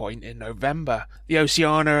some point in November. The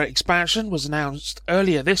Oceania expansion was announced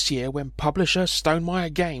earlier this year when publisher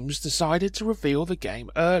Stonemaier Games decided to reveal the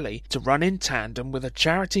game early to run in tandem with a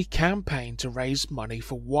charity campaign to raise money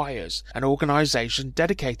for WIRES, an organisation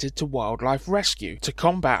dedicated to wildlife rescue, to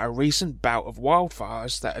combat a recent bout of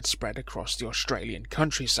wildfires that had spread across the Australian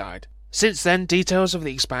countryside. Since then, details of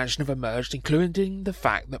the expansion have emerged, including the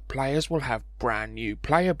fact that players will have brand new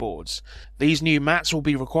player boards. These new mats will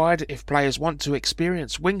be required if players want to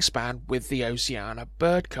experience Wingspan with the Oceania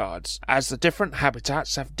bird cards, as the different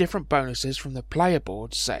habitats have different bonuses from the player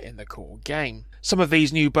boards set in the core game. Some of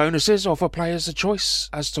these new bonuses offer players a choice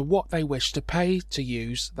as to what they wish to pay to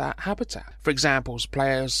use that habitat. For example,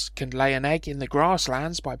 players can lay an egg in the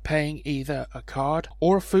grasslands by paying either a card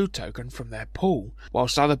or a food token from their pool,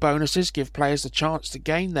 whilst other bonuses bonuses give players the chance to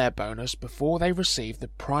gain their bonus before they receive the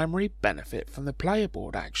primary benefit from the player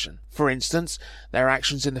board action. For instance, there are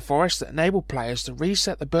actions in the forest that enable players to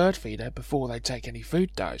reset the bird feeder before they take any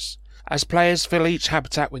food dose. As players fill each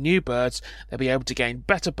habitat with new birds, they'll be able to gain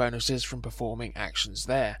better bonuses from performing actions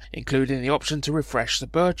there, including the option to refresh the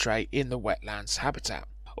bird tray in the wetlands habitat.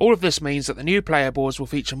 All of this means that the new player boards will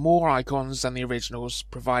feature more icons than the originals,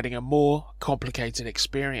 providing a more complicated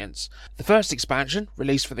experience. The first expansion,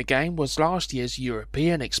 released for the game, was last year's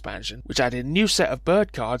European expansion, which added a new set of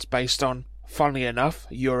bird cards based on, funnily enough,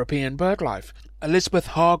 European bird life. Elizabeth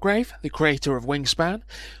Hargrave, the creator of Wingspan,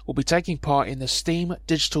 will be taking part in the Steam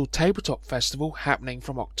Digital Tabletop Festival happening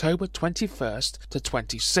from October 21st to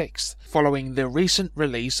 26th, following the recent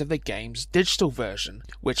release of the game's digital version,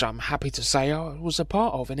 which I'm happy to say I was a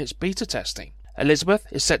part of in its beta testing. Elizabeth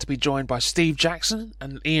is set to be joined by Steve Jackson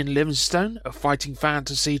and Ian Livingstone of Fighting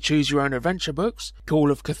Fantasy Choose Your Own Adventure books, Call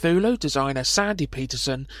of Cthulhu designer Sandy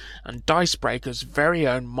Peterson, and Dicebreaker's very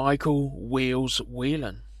own Michael Wheels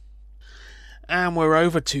Whelan. And we're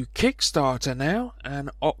over to Kickstarter now, and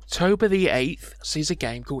October the 8th sees a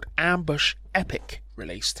game called Ambush Epic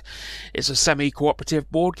released. It's a semi-cooperative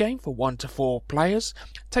board game for 1 to 4 players.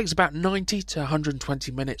 It takes about 90 to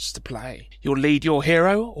 120 minutes to play. You'll lead your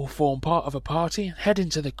hero or form part of a party and head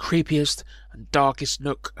into the creepiest and darkest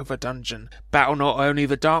nook of a dungeon. Battle not only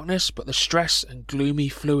the darkness, but the stress and gloomy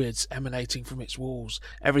fluids emanating from its walls.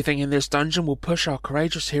 Everything in this dungeon will push our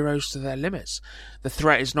courageous heroes to their limits. The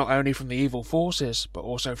threat is not only from the evil forces, but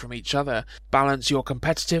also from each other. Balance your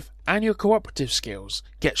competitive and your cooperative skills.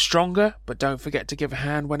 Get stronger, but don't forget to give a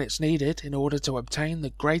hand when it's needed in order to obtain the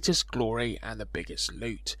greatest glory and the biggest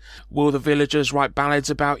loot. Will the villagers write ballads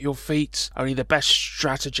about your feats? Only the best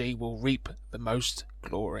strategy will reap the most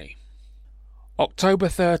glory. October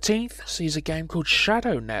 13th sees a game called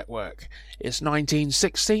Shadow Network. It's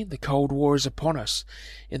 1960, the Cold War is upon us.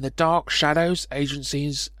 In the dark shadows,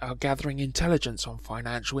 agencies are gathering intelligence on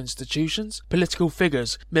financial institutions, political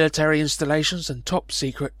figures, military installations and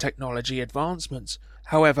top-secret technology advancements.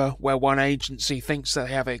 However, where one agency thinks that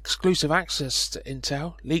they have exclusive access to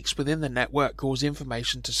intel, leaks within the network cause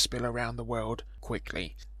information to spill around the world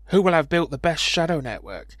quickly. Who will have built the best Shadow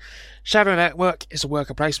Network? Shadow Network is a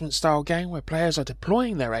worker placement style game where players are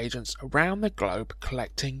deploying their agents around the globe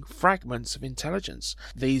collecting fragments of intelligence.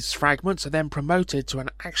 These fragments are then promoted to an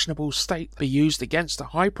actionable state to be used against the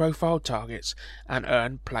high profile targets and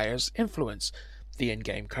earn players' influence, the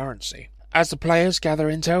in-game currency. As the players gather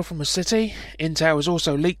intel from a city, intel is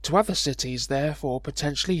also leaked to other cities, therefore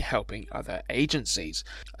potentially helping other agencies.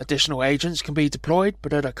 Additional agents can be deployed,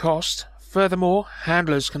 but at a cost. Furthermore,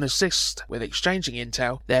 handlers can assist with exchanging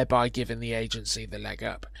intel, thereby giving the agency the leg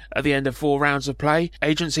up. At the end of 4 rounds of play,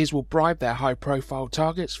 agencies will bribe their high-profile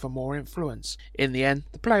targets for more influence. In the end,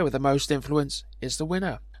 the player with the most influence is the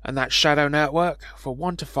winner. And that's Shadow Network for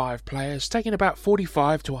 1 to 5 players, taking about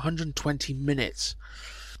 45 to 120 minutes.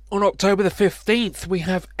 On October the 15th, we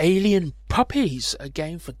have Alien Puppies, a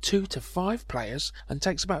game for 2 to 5 players and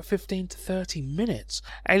takes about 15 to 30 minutes.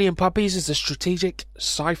 Alien Puppies is a strategic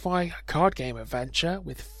sci-fi card game adventure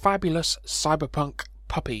with fabulous cyberpunk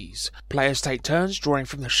puppies. Players take turns drawing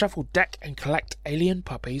from the shuffled deck and collect alien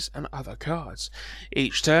puppies and other cards.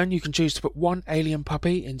 Each turn you can choose to put 1 alien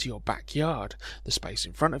puppy into your backyard, the space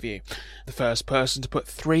in front of you. The first person to put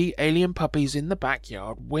 3 alien puppies in the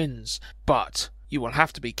backyard wins, but you will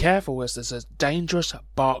have to be careful as there's a dangerous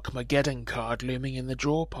Barkmageddon card looming in the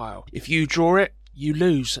draw pile. If you draw it, you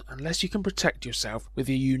lose, unless you can protect yourself with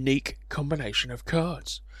a unique combination of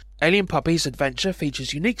cards. Alien Puppies Adventure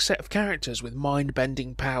features a unique set of characters with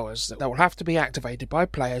mind-bending powers that will have to be activated by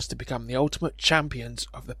players to become the ultimate champions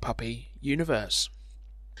of the puppy universe.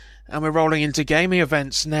 And we're rolling into gaming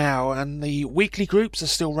events now, and the weekly groups are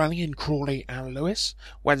still running in Crawley and Lewes.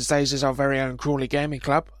 Wednesdays is our very own Crawley Gaming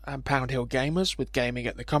Club and Pound Hill Gamers with gaming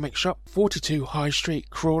at the Comic Shop, 42 High Street,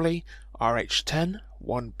 Crawley, RH10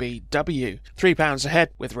 1BW. £3 a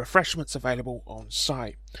head with refreshments available on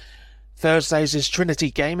site. Thursdays is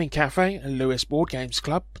Trinity Gaming Cafe and Lewes Board Games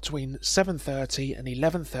Club between 7:30 and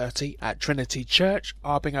 11:30 at Trinity Church,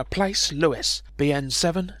 Arbinger Place, Lewes,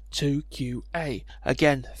 BN7 2QA.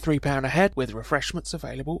 Again, £3 a head with refreshments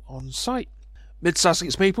available on site. Mid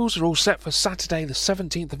Sussex Peoples are all set for Saturday the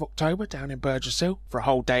 17th of October down in Burgess Hill for a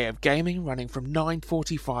whole day of gaming running from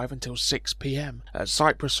 9:45 until 6 p.m. at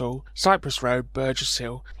Cypress Hall, Cypress Road, Burgess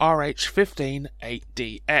Hill, RH15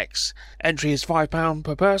 8DX. Entry is £5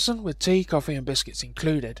 per person with tea, coffee and biscuits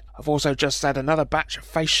included. I've also just had another batch of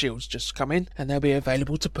face shields just come in and they'll be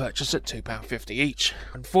available to purchase at £2.50 each.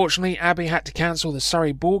 Unfortunately, Abby had to cancel the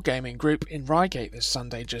Surrey Board Gaming Group in Reigate this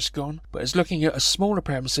Sunday just gone, but is looking at a smaller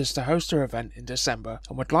premises to host her event in December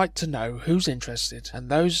and would like to know who's interested and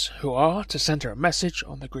those who are to send her a message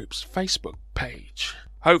on the group's Facebook page.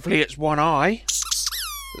 Hopefully it's one eye.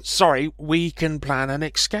 Sorry, we can plan an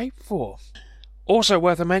escape for. Also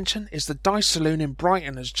worth a mention is the Dice Saloon in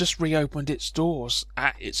Brighton has just reopened its doors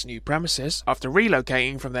at its new premises after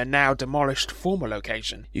relocating from their now demolished former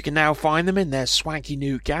location. You can now find them in their swanky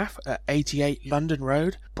new gaff at 88 London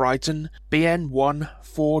Road, Brighton, BN1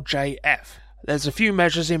 4JF. There's a few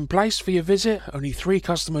measures in place for your visit. Only 3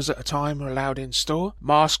 customers at a time are allowed in store.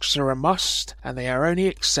 Masks are a must, and they are only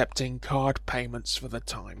accepting card payments for the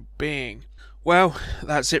time being. Well,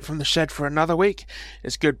 that's it from the shed for another week.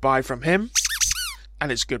 It's goodbye from him,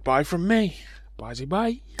 and it's goodbye from me.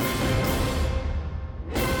 Bye-bye.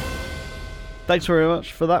 Thanks very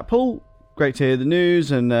much for that, Paul. Great to hear the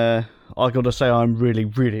news, and I got to say I'm really,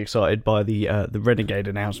 really excited by the Renegade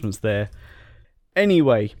announcements there.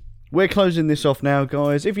 Anyway, we're closing this off now,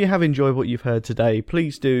 guys. If you have enjoyed what you've heard today,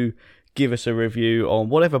 please do give us a review on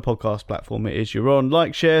whatever podcast platform it is you're on.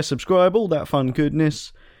 Like, share, subscribe, all that fun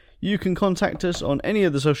goodness. You can contact us on any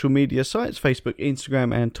of the social media sites, Facebook,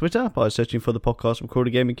 Instagram and Twitter, by searching for the Podcast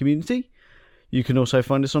Recorded Gaming Community. You can also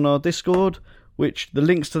find us on our Discord, which the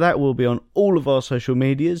links to that will be on all of our social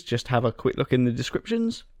medias. Just have a quick look in the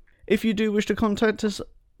descriptions. If you do wish to contact us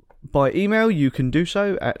by email, you can do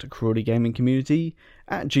so at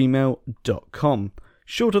crawleygamingcommunity@gmail.com.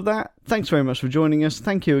 Short of that, thanks very much for joining us.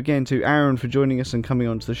 Thank you again to Aaron for joining us and coming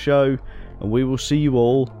onto the show, and we will see you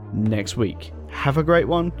all next week. Have a great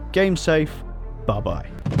one, game safe, bye bye.